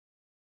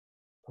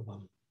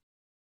 ba-bum.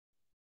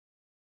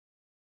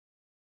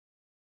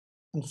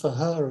 And for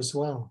her as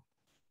well,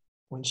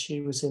 when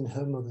she was in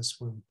her mother's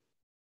womb,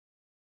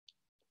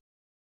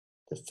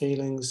 the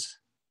feelings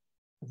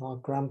of our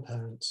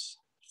grandparents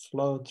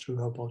flowed through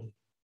her body.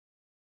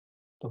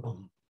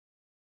 Ba-bum,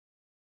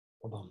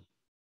 ba-bum,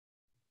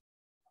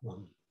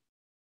 ba-bum.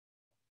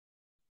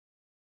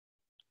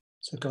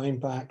 So going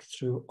back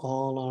through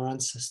all our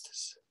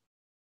ancestors,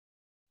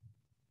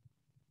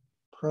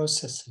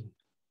 processing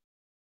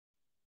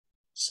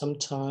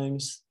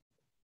sometimes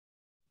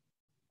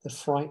the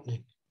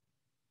frightening,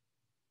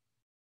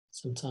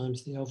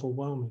 sometimes the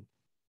overwhelming,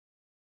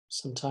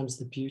 sometimes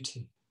the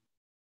beauty.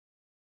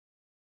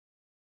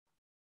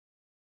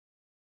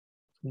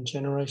 From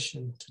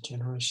generation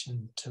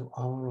to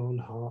our own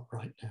heart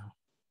right now.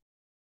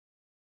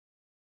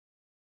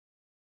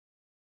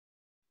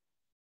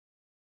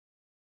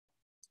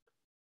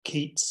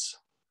 Keats,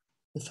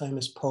 the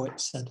famous poet,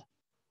 said,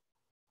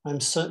 "I am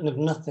certain of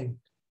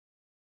nothing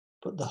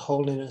but the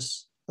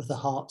holiness of the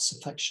heart's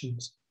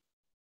affections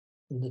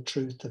and the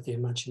truth of the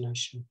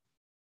imagination."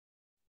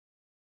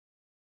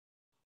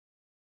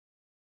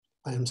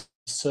 I am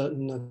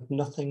certain of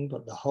nothing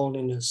but the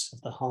holiness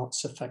of the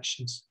heart's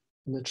affections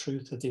and the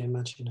truth of the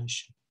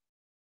imagination.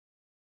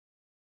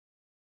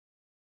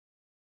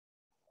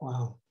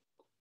 Wow.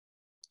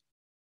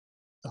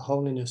 The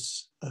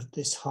holiness of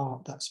this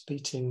heart that's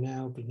beating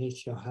now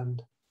beneath your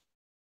hand.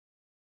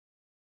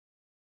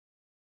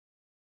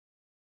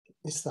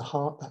 It's the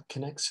heart that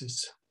connects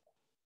us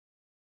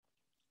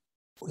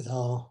with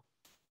our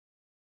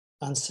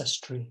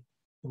ancestry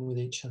and with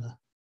each other.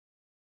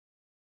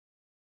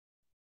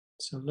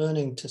 So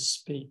learning to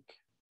speak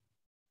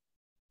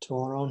to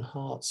our own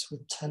hearts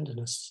with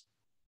tenderness,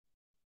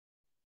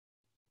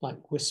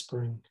 like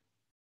whispering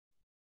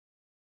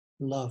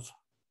love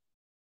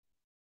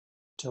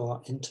to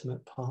our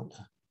intimate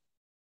partner.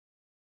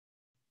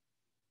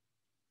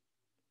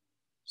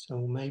 So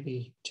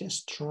maybe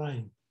just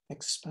trying,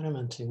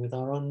 experimenting with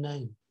our own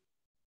name,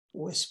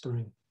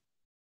 whispering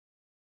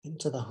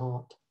into the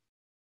heart,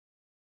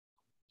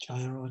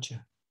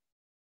 Jayaraja,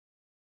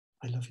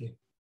 I love you.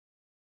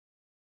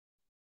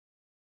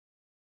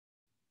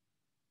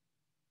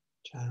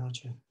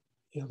 Jayaraja,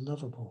 you're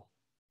lovable.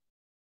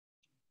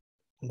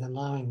 And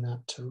allowing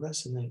that to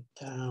resonate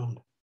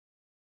down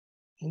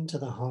into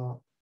the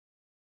heart,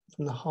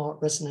 from the heart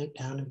resonate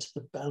down into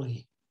the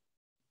belly.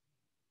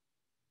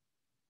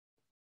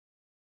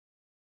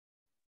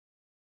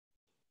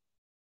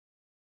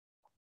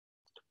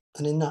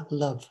 And in that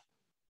love,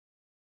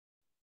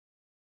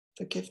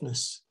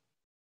 forgiveness,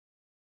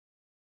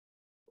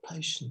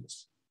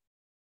 patience.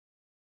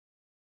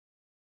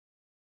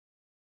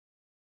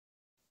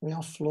 We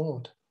are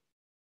flawed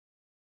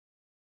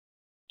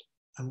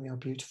and we are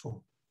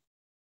beautiful.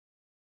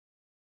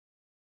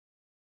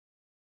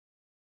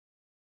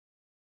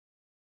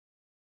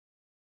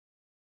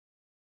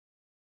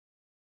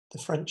 The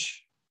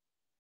French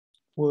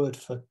word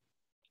for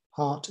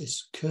heart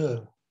is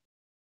cœur,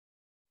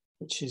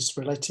 which is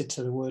related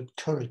to the word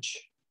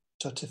courage.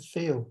 So to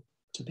feel,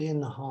 to be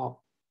in the heart,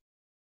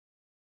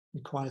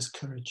 requires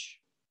courage.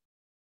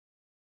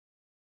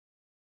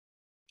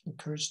 The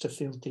courage to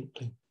feel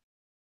deeply.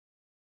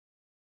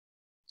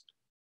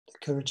 The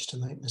courage to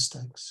make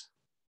mistakes.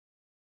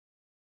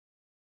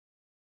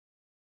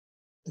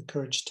 The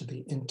courage to be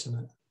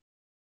intimate,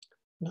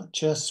 not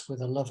just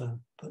with a lover,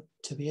 but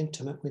to be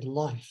intimate with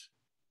life,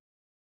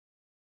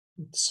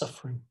 with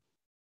suffering,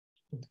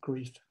 with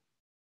grief,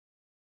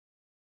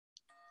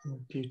 and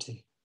with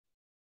beauty.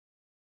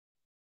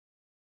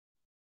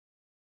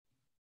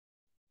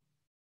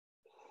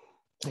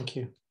 Thank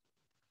you,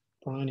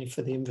 Briony,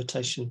 for the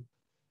invitation.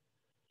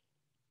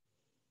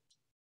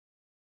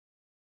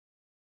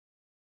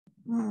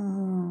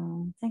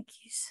 Thank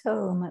you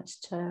so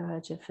much,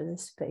 Jayaraja, for the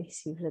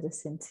space you've led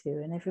us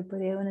into. And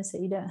everybody, I want to say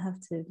you don't have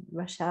to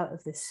rush out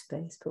of this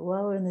space, but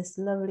while we're in this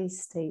lovely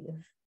state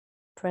of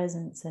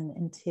presence and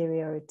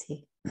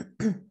interiority,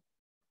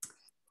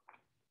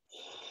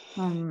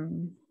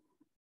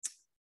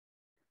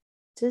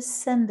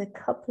 just send a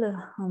couple of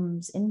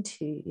hums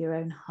into your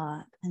own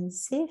heart and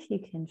see if you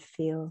can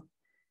feel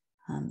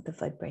the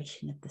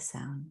vibration of the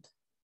sound.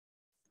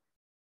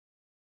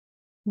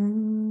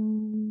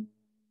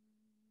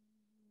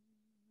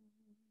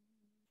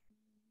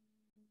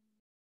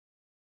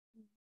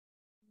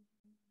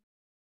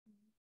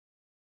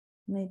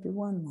 Maybe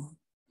one more.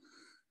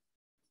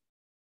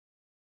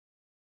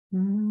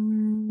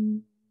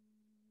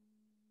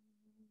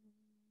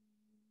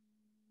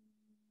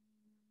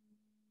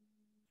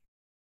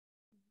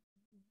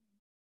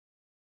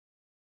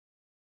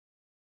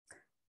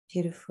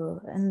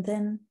 Beautiful. And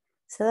then,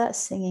 so that's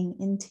singing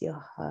into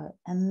your heart.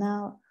 And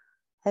now,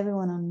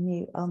 everyone on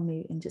mute, I'll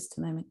mute in just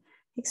a moment.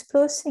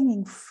 Explore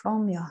singing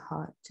from your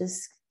heart.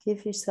 Just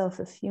give yourself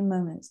a few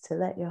moments to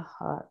let your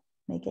heart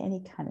make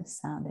any kind of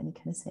sound, any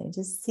kind of sound.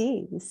 Just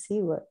see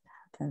what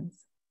happens.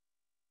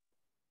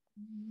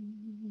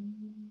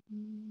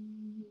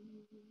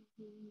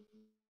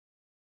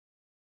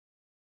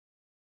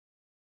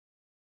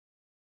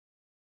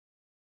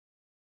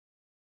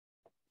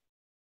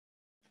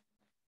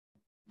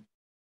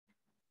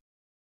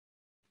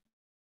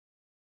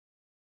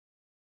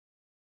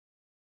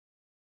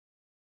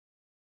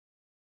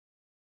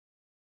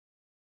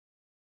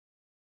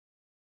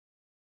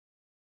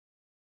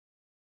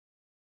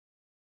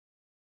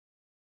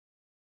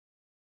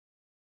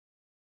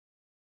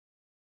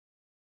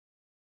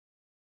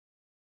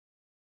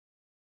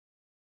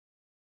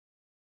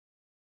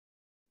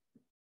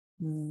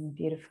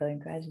 Beautiful, and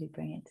gradually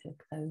bring it to a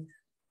close.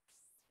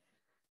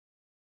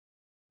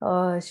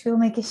 Oh, she'll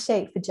make a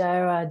shake for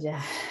Jayaraja.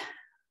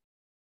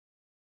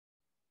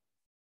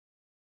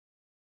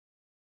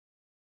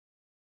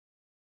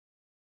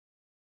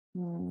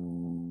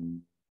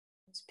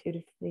 It's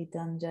beautifully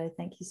done, Jay.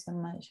 Thank you so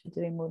much for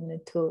doing more than a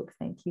talk.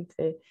 Thank you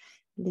for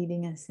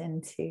leading us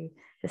into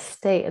the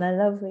state. And I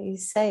love what you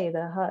say,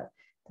 the heart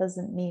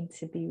doesn't need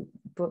to be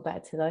brought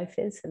back to life.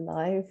 It's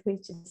alive. We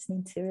just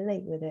need to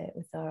relate with it,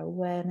 with our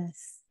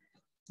awareness,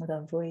 with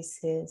our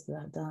voices, with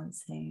our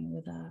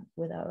dancing,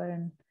 with our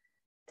own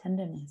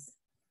tenderness.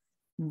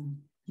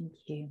 Thank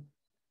you.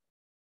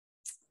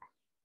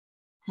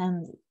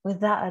 And with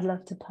that, I'd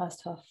love to pass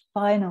to our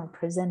final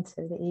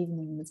presenter of the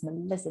evening, Ms.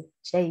 Melissa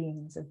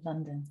James of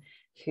London,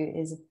 who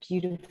is a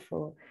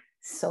beautiful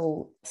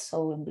soul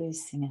and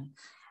blues singer.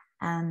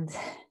 And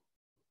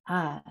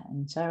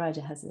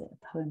Jayaraja has a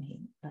poem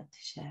he'd like to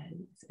share.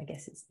 I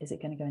guess is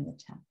it going to go in the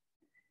chat?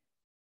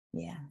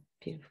 Yeah,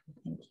 beautiful.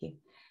 Thank you.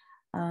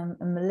 And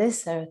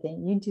Melissa, I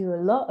think you do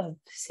a lot of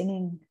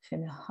singing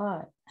from your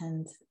heart,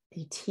 and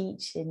you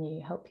teach and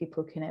you help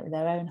people connect with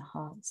their own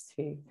hearts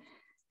through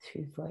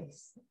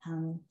voice.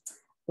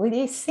 Will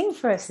you sing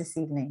for us this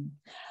evening?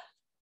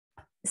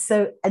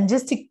 So, and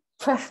just to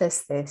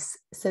preface this,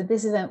 so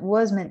this event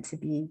was meant to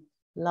be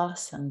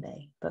last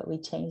Sunday, but we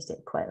changed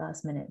it quite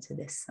last minute to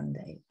this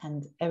Sunday,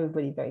 and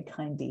everybody very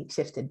kindly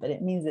shifted, but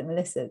it means that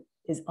Melissa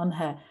is on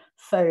her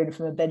phone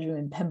from a bedroom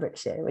in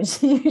Pembrokeshire, when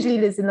she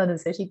usually lives in London,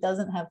 so she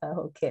doesn't have her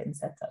whole kit and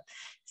setup.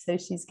 So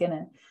she's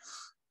gonna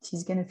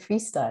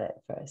freestyle it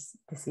for us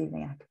this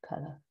evening a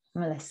cappella.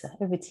 Melissa,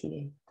 over to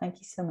you. Thank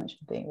you so much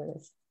for being with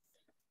us.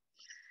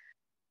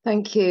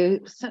 Thank you.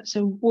 It was such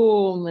a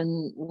warm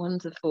and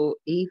wonderful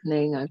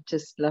evening. I've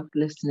just loved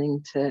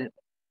listening to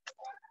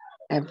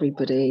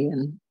everybody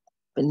and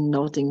been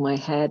nodding my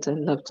head. I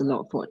loved a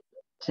lot of what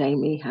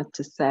Jamie had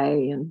to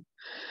say, and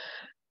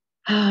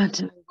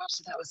that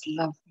was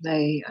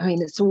lovely. I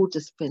mean, it's all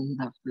just been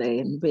lovely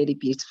and really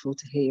beautiful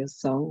to hear your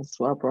songs as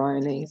well,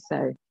 Briony.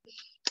 So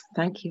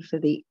thank you for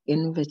the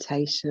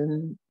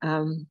invitation.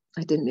 I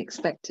didn't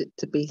expect it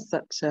to be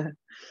such a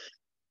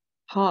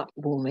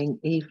heartwarming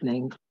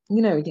evening.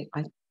 You know,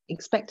 I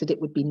expected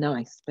it would be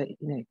nice, but,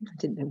 you know, I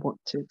didn't know what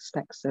to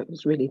expect. So it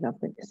was really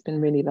lovely. It's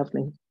been really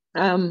lovely.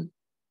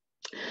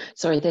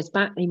 Sorry,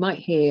 you might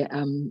hear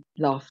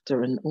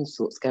laughter and all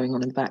sorts going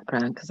on in the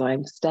background, because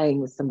I'm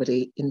staying with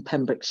somebody in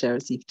Pembrokeshire,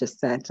 as you've just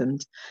said,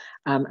 and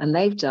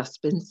they've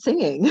just been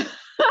singing.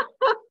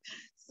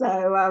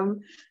 So,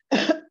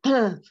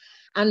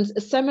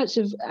 and so much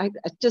of,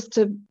 just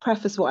to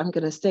preface what I'm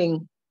going to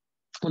sing,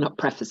 well, not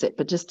preface it,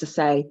 but just to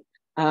say,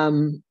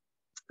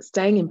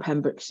 staying in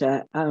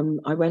Pembrokeshire,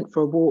 I went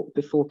for a walk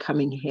before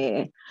coming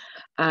here,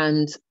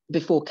 and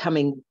before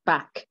coming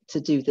back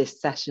to do this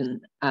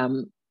session,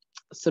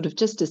 sort of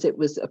just as it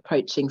was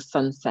approaching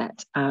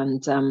sunset,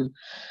 and the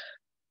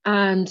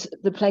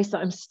place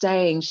that I'm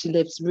staying, she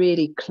lives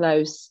really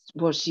close.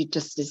 Well, she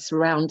just is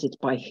surrounded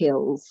by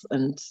hills,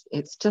 and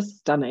it's just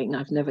stunning.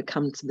 I've never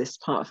come to this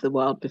part of the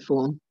world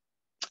before.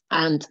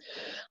 And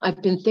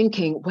I've been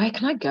thinking, where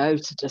can I go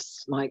to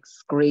just like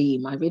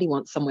scream? I really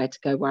want somewhere to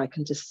go where I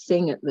can just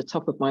sing at the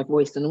top of my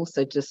voice, and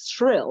also just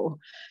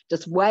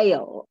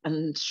wail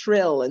and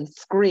shrill and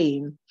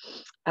scream.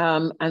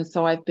 And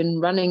so I've been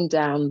running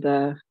down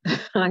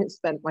I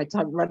spent my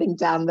time running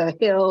down the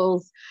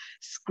hills,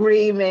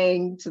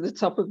 screaming to the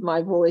top of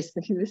my voice,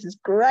 thinking, this is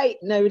great,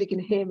 nobody can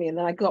hear me. And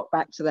then I got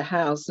back to the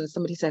house and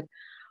somebody said,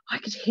 I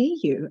could hear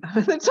you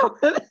at the top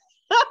of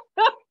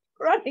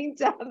running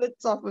down the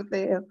top of the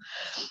hill.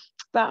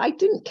 But I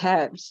didn't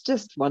care. It was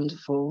just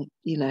wonderful.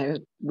 You know,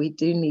 we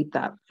do need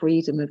that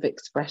freedom of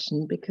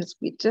expression, because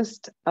we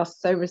just are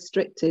so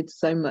restricted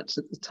so much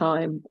at the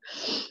time,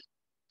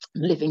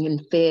 living in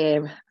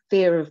fear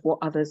of what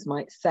others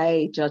might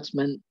say,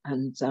 judgment,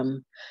 and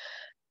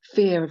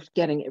fear of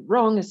getting it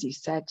wrong, as you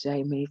said,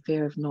 Jamie,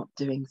 fear of not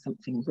doing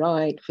something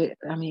right.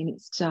 I mean,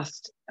 it's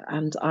just,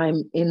 and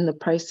I'm in the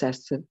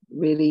process of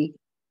really,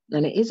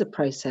 and it is a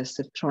process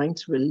of trying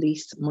to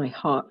release my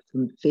heart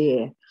from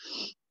fear.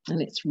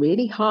 And it's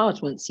really hard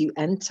once you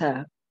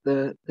enter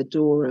the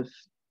door of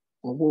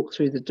or walk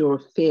through the door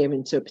of fear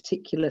into a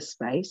particular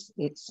space,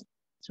 it's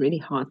really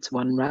hard to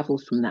unravel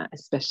from that,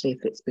 especially if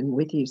it's been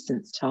with you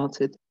since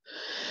childhood.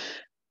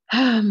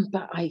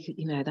 But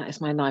that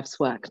is my life's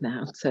work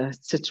now,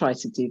 to try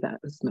to do that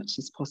as much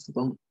as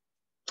possible.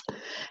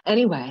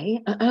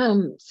 Anyway,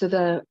 so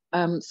the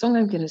song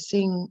I'm going to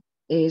sing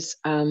is,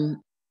 I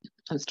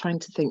was trying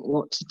to think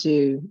what to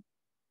do,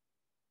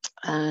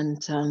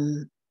 and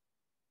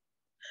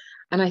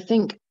I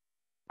think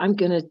I'm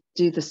going to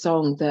do the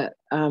song that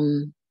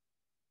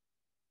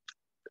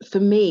for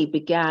me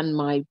began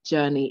my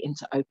journey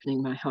into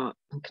opening my heart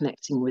and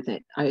connecting with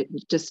it.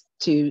 Just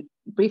to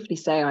briefly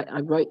say,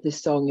 I wrote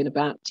this song in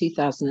about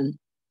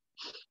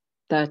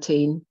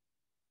 2013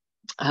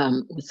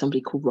 with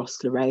somebody called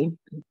Ross Lorraine,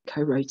 who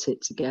co-wrote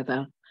it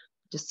together.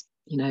 Just,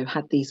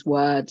 had these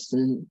words,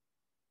 and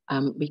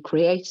we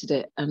created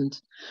it.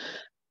 And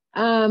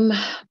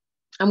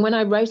when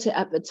I wrote it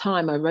at the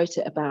time, I wrote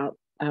it about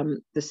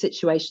the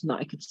situation that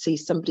I could see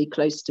somebody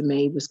close to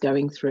me was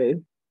going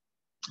through,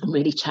 a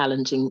really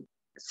challenging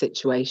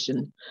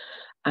situation,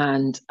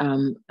 and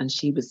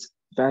she was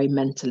very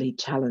mentally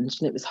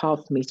challenged, and it was hard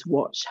for me to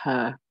watch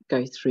her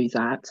go through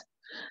that,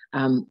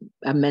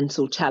 a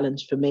mental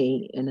challenge for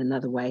me in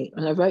another way.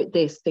 And I wrote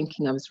this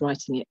thinking I was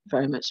writing it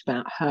very much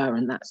about her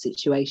and that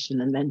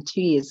situation. And then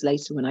 2 years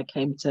later, when I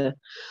came to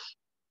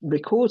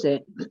record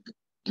it,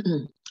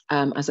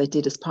 as I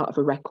did as part of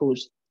a record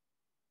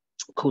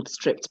called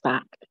Stripped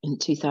Back in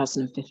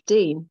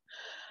 2015,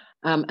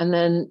 and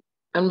then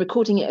I'm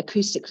recording it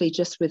acoustically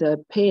just with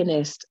a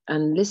pianist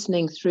and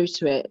listening through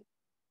to it.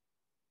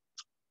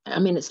 I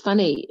mean, it's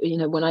funny,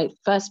 when I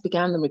first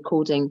began the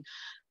recording,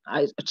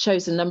 I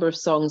chose a number of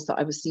songs that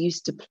I was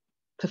used to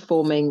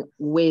performing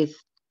with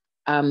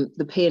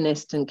the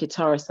pianist and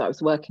guitarist that I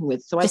was working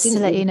with. So just I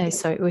didn't to let you know,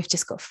 sorry, we've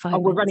just got 5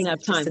 minutes. We're running out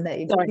of time.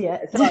 Sorry.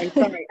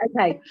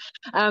 Okay.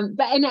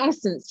 But in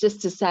essence,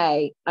 just to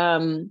say,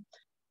 having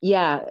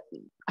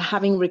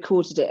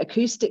recorded it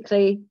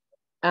acoustically,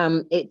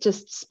 it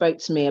just spoke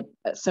to me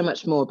so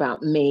much more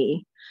about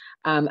me,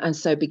 and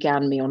so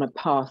began me on a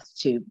path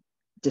to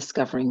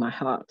discovering my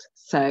heart.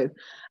 So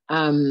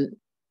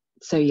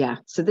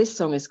this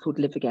song is called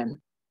Live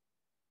Again.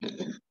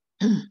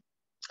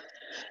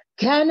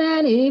 Can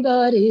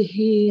anybody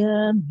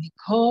hear me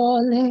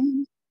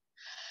calling?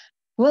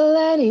 Will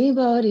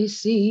anybody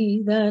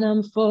see that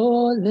I'm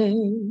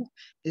falling?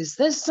 Is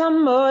there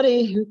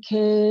somebody who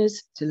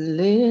cares to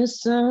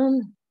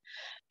listen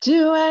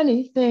to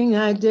anything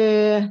I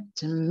dare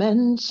to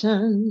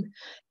mention?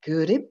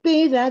 Could it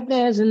be that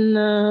there's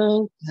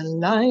another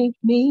like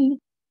me?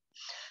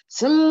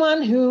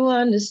 Someone who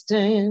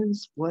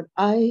understands what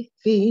I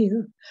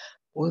feel?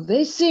 Will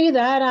they see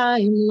that I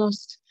am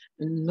lost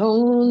and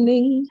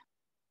lonely,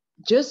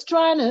 just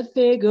trying to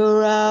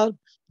figure out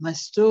my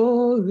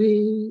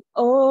story?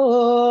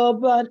 Oh,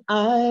 but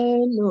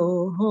I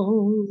know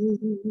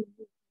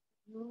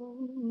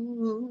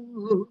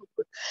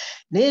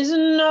it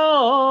isn't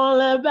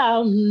all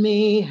about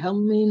me.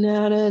 Help me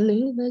now to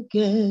live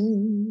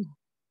again.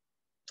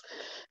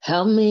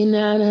 Help me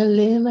now to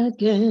live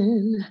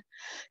again.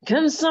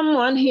 Can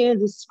someone hear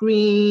the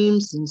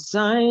screams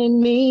inside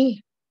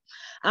me?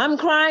 I'm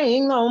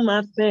crying on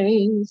my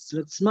face,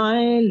 look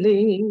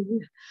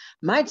smiling.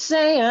 Might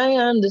say I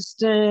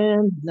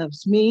understand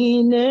love's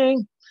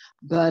meaning,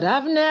 but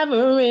I've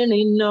never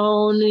really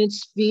known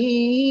its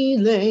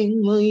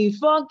feeling. Will you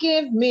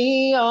forgive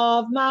me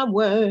of my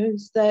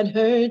words that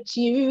hurt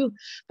you?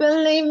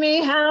 Believe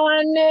me how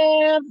I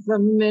never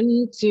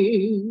meant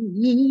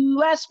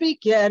to. I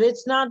speak yet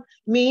it's not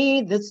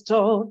me that's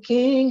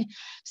talking.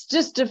 It's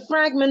just a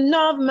fragment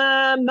of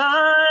my mind,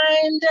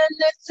 and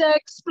it's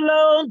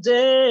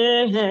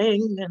exploding.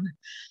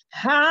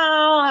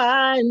 How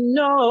I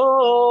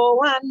know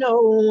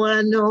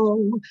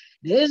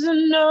it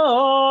isn't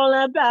all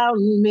about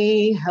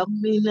me. Help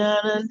me now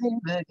to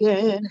live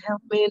again.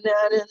 Help me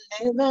now to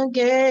live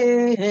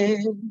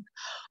again.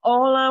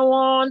 All I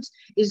want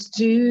is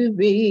to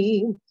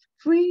be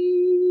free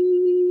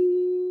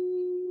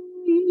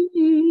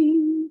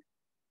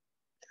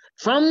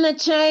from the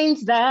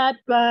chains that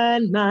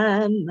bind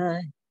my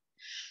mind.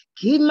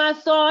 Keep my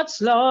thoughts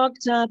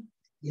locked up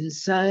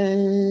inside,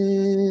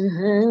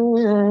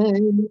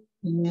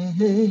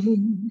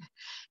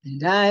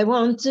 and I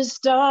want to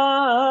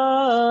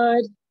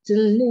start to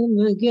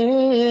live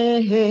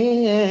again.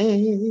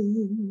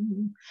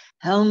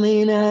 Help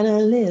me now to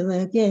live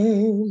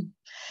again.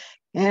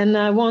 And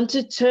I want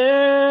to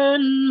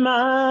turn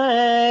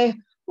my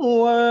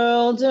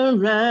world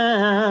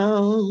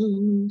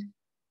around,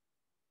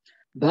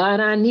 but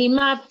I need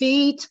my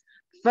feet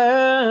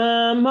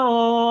firm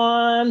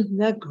on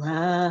the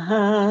ground,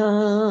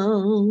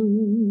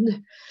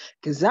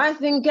 'cause I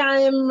think I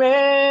am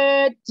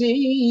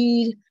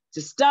ready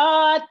to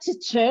start to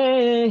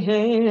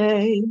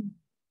change.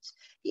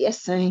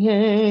 Yes, I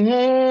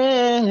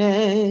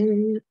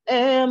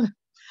am.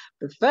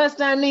 But first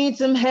I need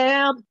some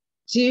help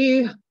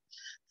to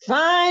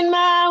find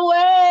my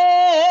way.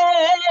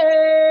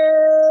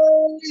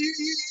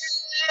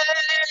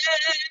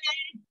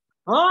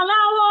 All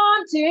I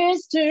want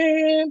is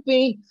to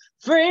be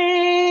free,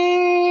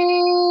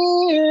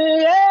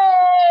 yeah.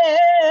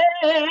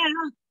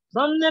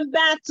 From the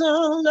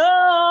battle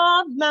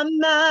of my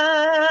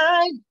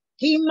mind.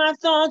 Keep my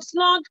thoughts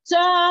locked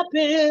up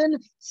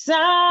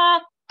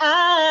inside,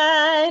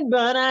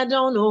 but I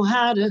don't know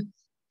how to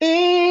be.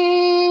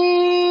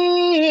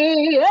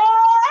 Yeah.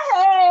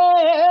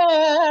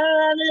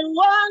 And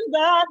one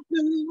got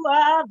who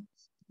I've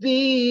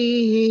been.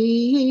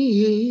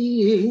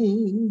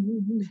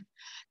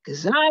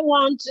 'Cause I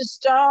want to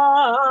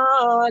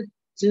start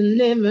to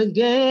live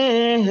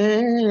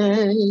again.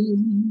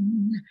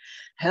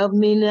 Help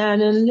me now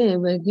to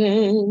live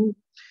again.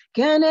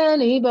 Can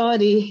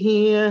anybody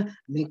hear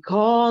me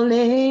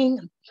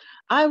calling?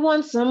 I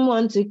want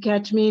someone to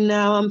catch me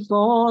now, I'm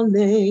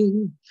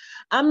falling.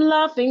 I'm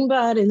laughing,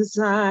 but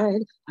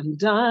inside I'm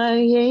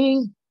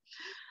dying.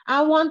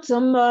 I want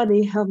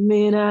somebody help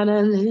me now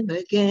to live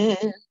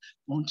again.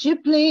 Won't you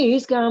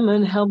please come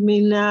and help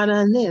me now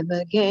to live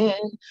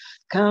again?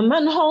 Come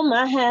and hold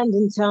my hand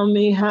and tell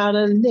me how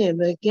to live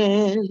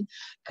again.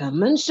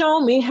 Come and show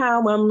me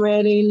how I'm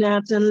ready now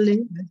to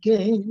live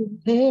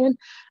again.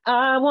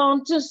 I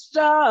want to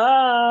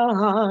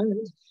start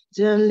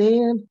to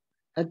live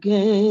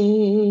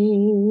again.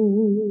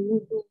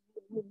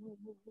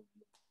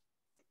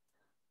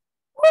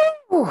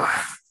 Woo!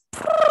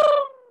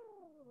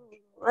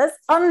 Let's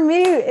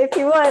unmute if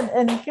you want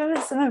and give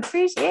us some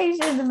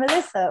appreciation to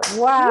Melissa.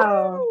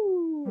 Wow.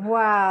 Woo!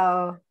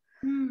 Wow.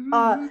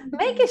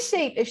 Make a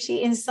shape if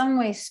she in some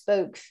way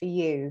spoke for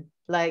you.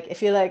 Like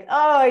if you're like,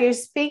 oh, you're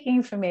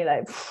speaking for me,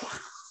 like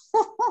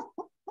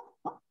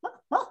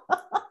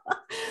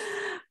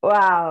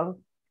wow.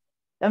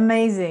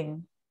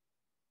 Amazing.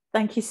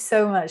 Thank you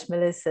so much,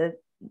 Melissa.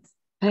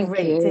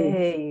 Great to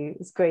hear you.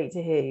 It's great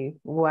to hear you.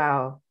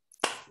 Wow.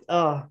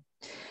 Oh,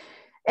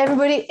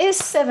 everybody,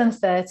 it's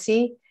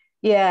 7:30.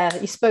 Yeah,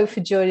 you spoke for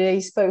Georgia,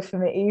 you spoke for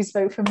me, you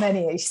spoke for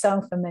many, you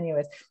sung for many of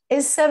us.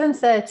 It's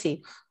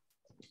 7:30.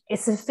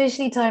 It's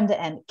officially time to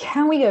end.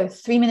 Can we go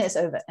 3 minutes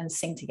over and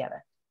sing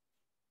together?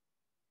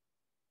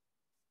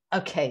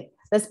 Okay,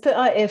 let's put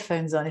our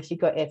earphones on if you've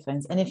got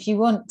earphones. And if you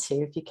want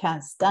to, if you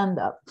can, stand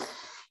up.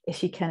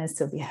 If you can and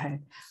still be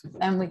home.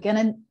 And we're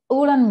gonna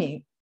all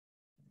unmute.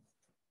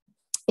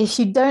 If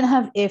you don't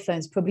have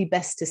earphones, probably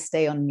best to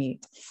stay on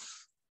mute.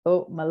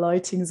 Oh, my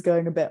lighting's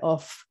going a bit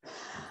off.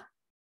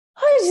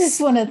 I just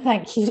want to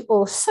thank you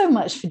all so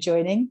much for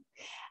joining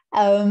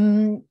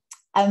and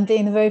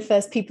being the very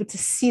first people to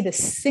see the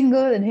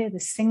single and hear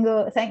the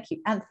single. Thank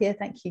you, Anthea.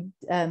 Thank you,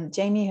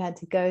 Jamie, who had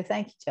to go.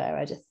 Thank you,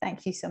 Jayaraja.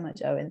 Thank you so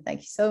much, Owen.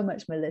 Thank you so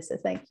much, Melissa.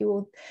 Thank you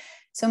all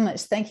so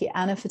much. Thank you,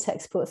 Anna, for tech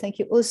support. Thank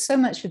you all so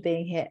much for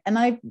being here. And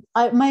my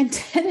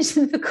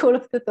intention for Call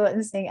Off the Thought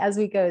and Sing as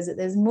we go is that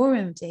there's more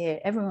room to hear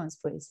everyone's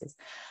voices.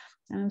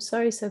 And I'm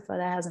sorry so far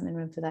there hasn't been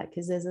room for that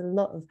because there's a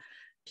lot of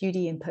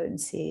beauty and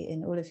potency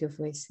in all of your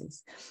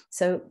voices.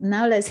 So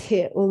now let's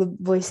hear all the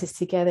voices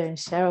together and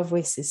share our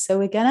voices. So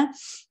we're gonna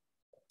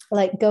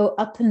like go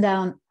up and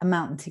down a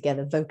mountain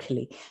together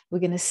vocally. We're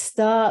gonna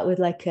start with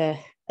like a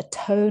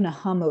tone, a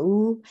hum, a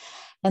ooh,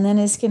 and then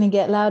it's gonna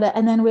get louder.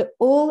 And then we're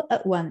all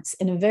at once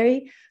in a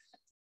very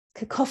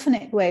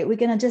cacophonic way. We're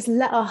gonna just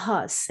let our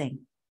hearts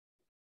sing.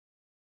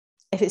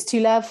 If it's too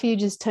loud for you,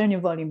 just turn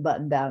your volume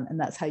button down, and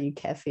that's how you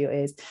care for your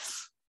ears.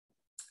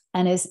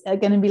 And it's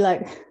going to be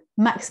like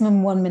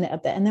maximum 1 minute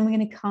up there. And then we're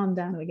going to calm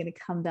down. We're going to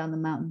come down the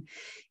mountain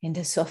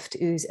into soft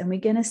ooze. And we're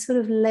going to sort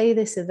of lay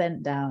this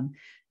event down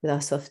with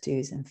our soft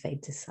ooze and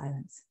fade to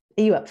silence.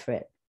 Are you up for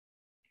it?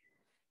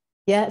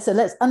 Yeah, so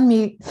let's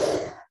unmute.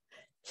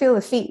 Feel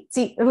the feet.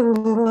 See.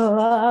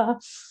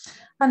 Unmute,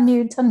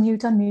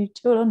 unmute,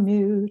 unmute. You're on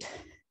mute.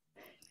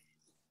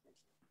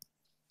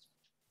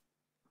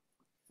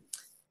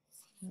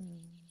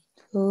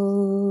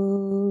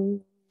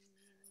 Oh.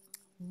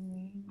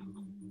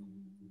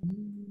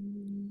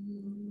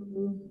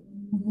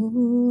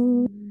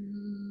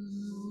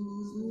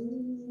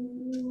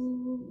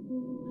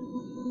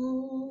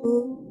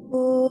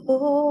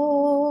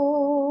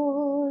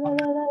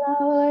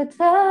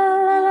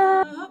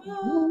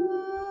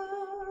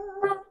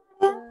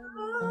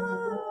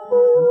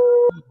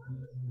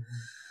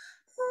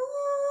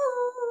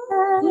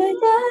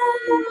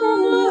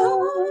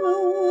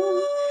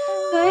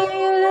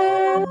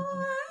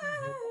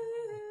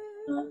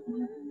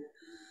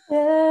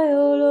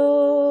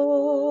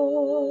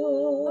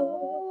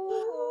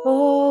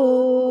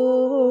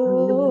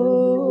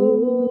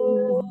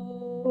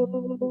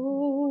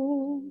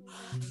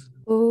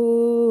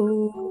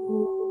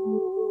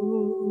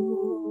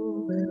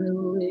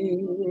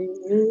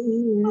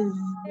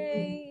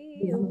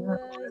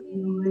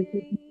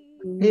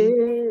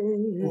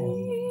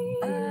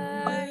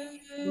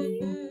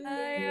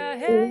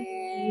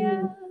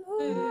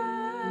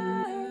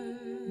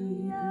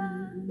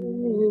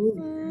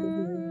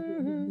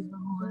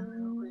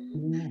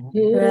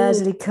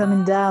 Gradually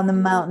coming down the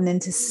mountain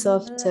into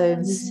soft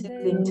tones,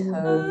 soothing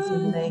tones,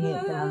 and laying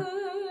it down.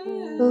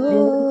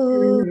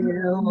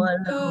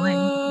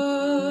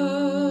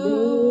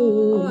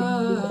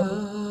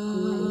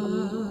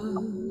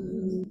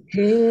 Oh,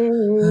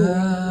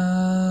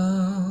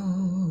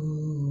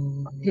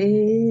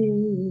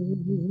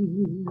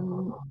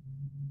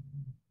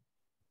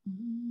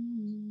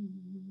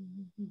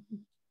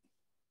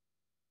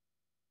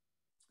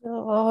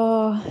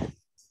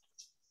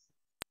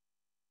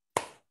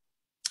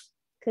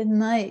 good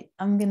night.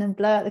 I'm going to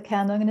blow out the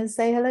candle. I'm going to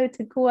say hello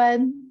to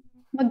Gwen,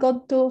 my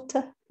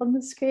goddaughter on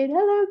the screen.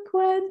 Hello,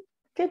 Gwen.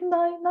 Good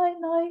night, night,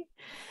 night.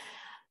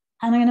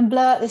 And I'm going to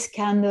blow out this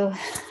candle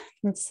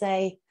and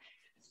say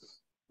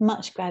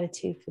much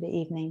gratitude for the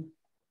evening.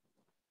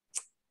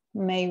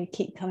 May we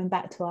keep coming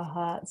back to our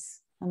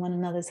hearts and one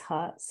another's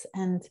hearts.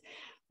 And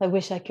I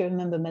wish I could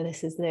remember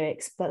Melissa's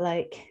lyrics, but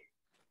like,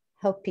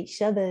 help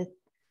each other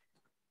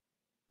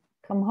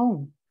come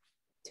home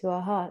to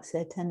our hearts,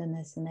 their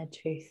tenderness and their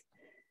truth,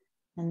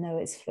 and know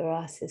it's for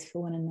us, it's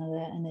for one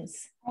another, and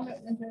it's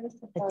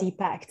a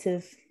deep act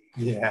of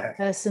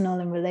personal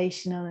and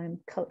relational and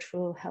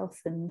cultural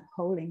health and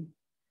holding.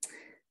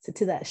 So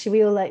to that, should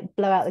we all like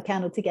blow out the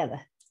candle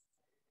together?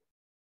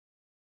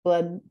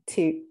 1,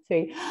 2,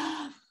 3.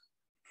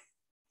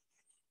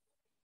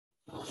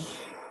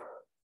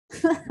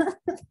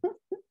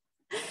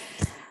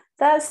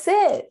 That's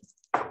it.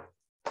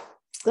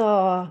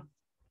 Oh,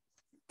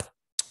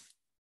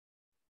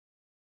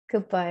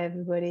 goodbye,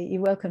 everybody.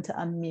 You're welcome to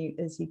unmute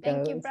as you go.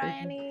 Thank you,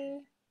 Briony.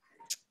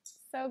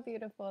 So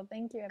beautiful.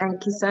 Thank you, everyone.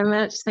 Thank you so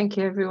much. Thank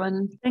you,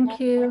 everyone. Thank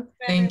you.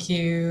 Thank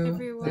you.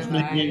 Everyone.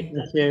 Thank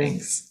you.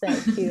 Thanks.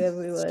 Thank you,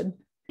 everyone.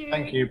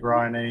 Thank you,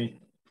 Briony.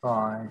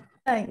 Bye.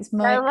 Thanks,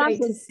 Mike. Great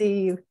to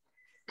see you.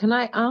 Can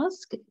I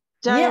ask,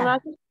 Yeah.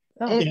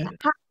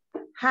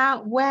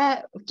 Jayaraja,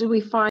 where do we find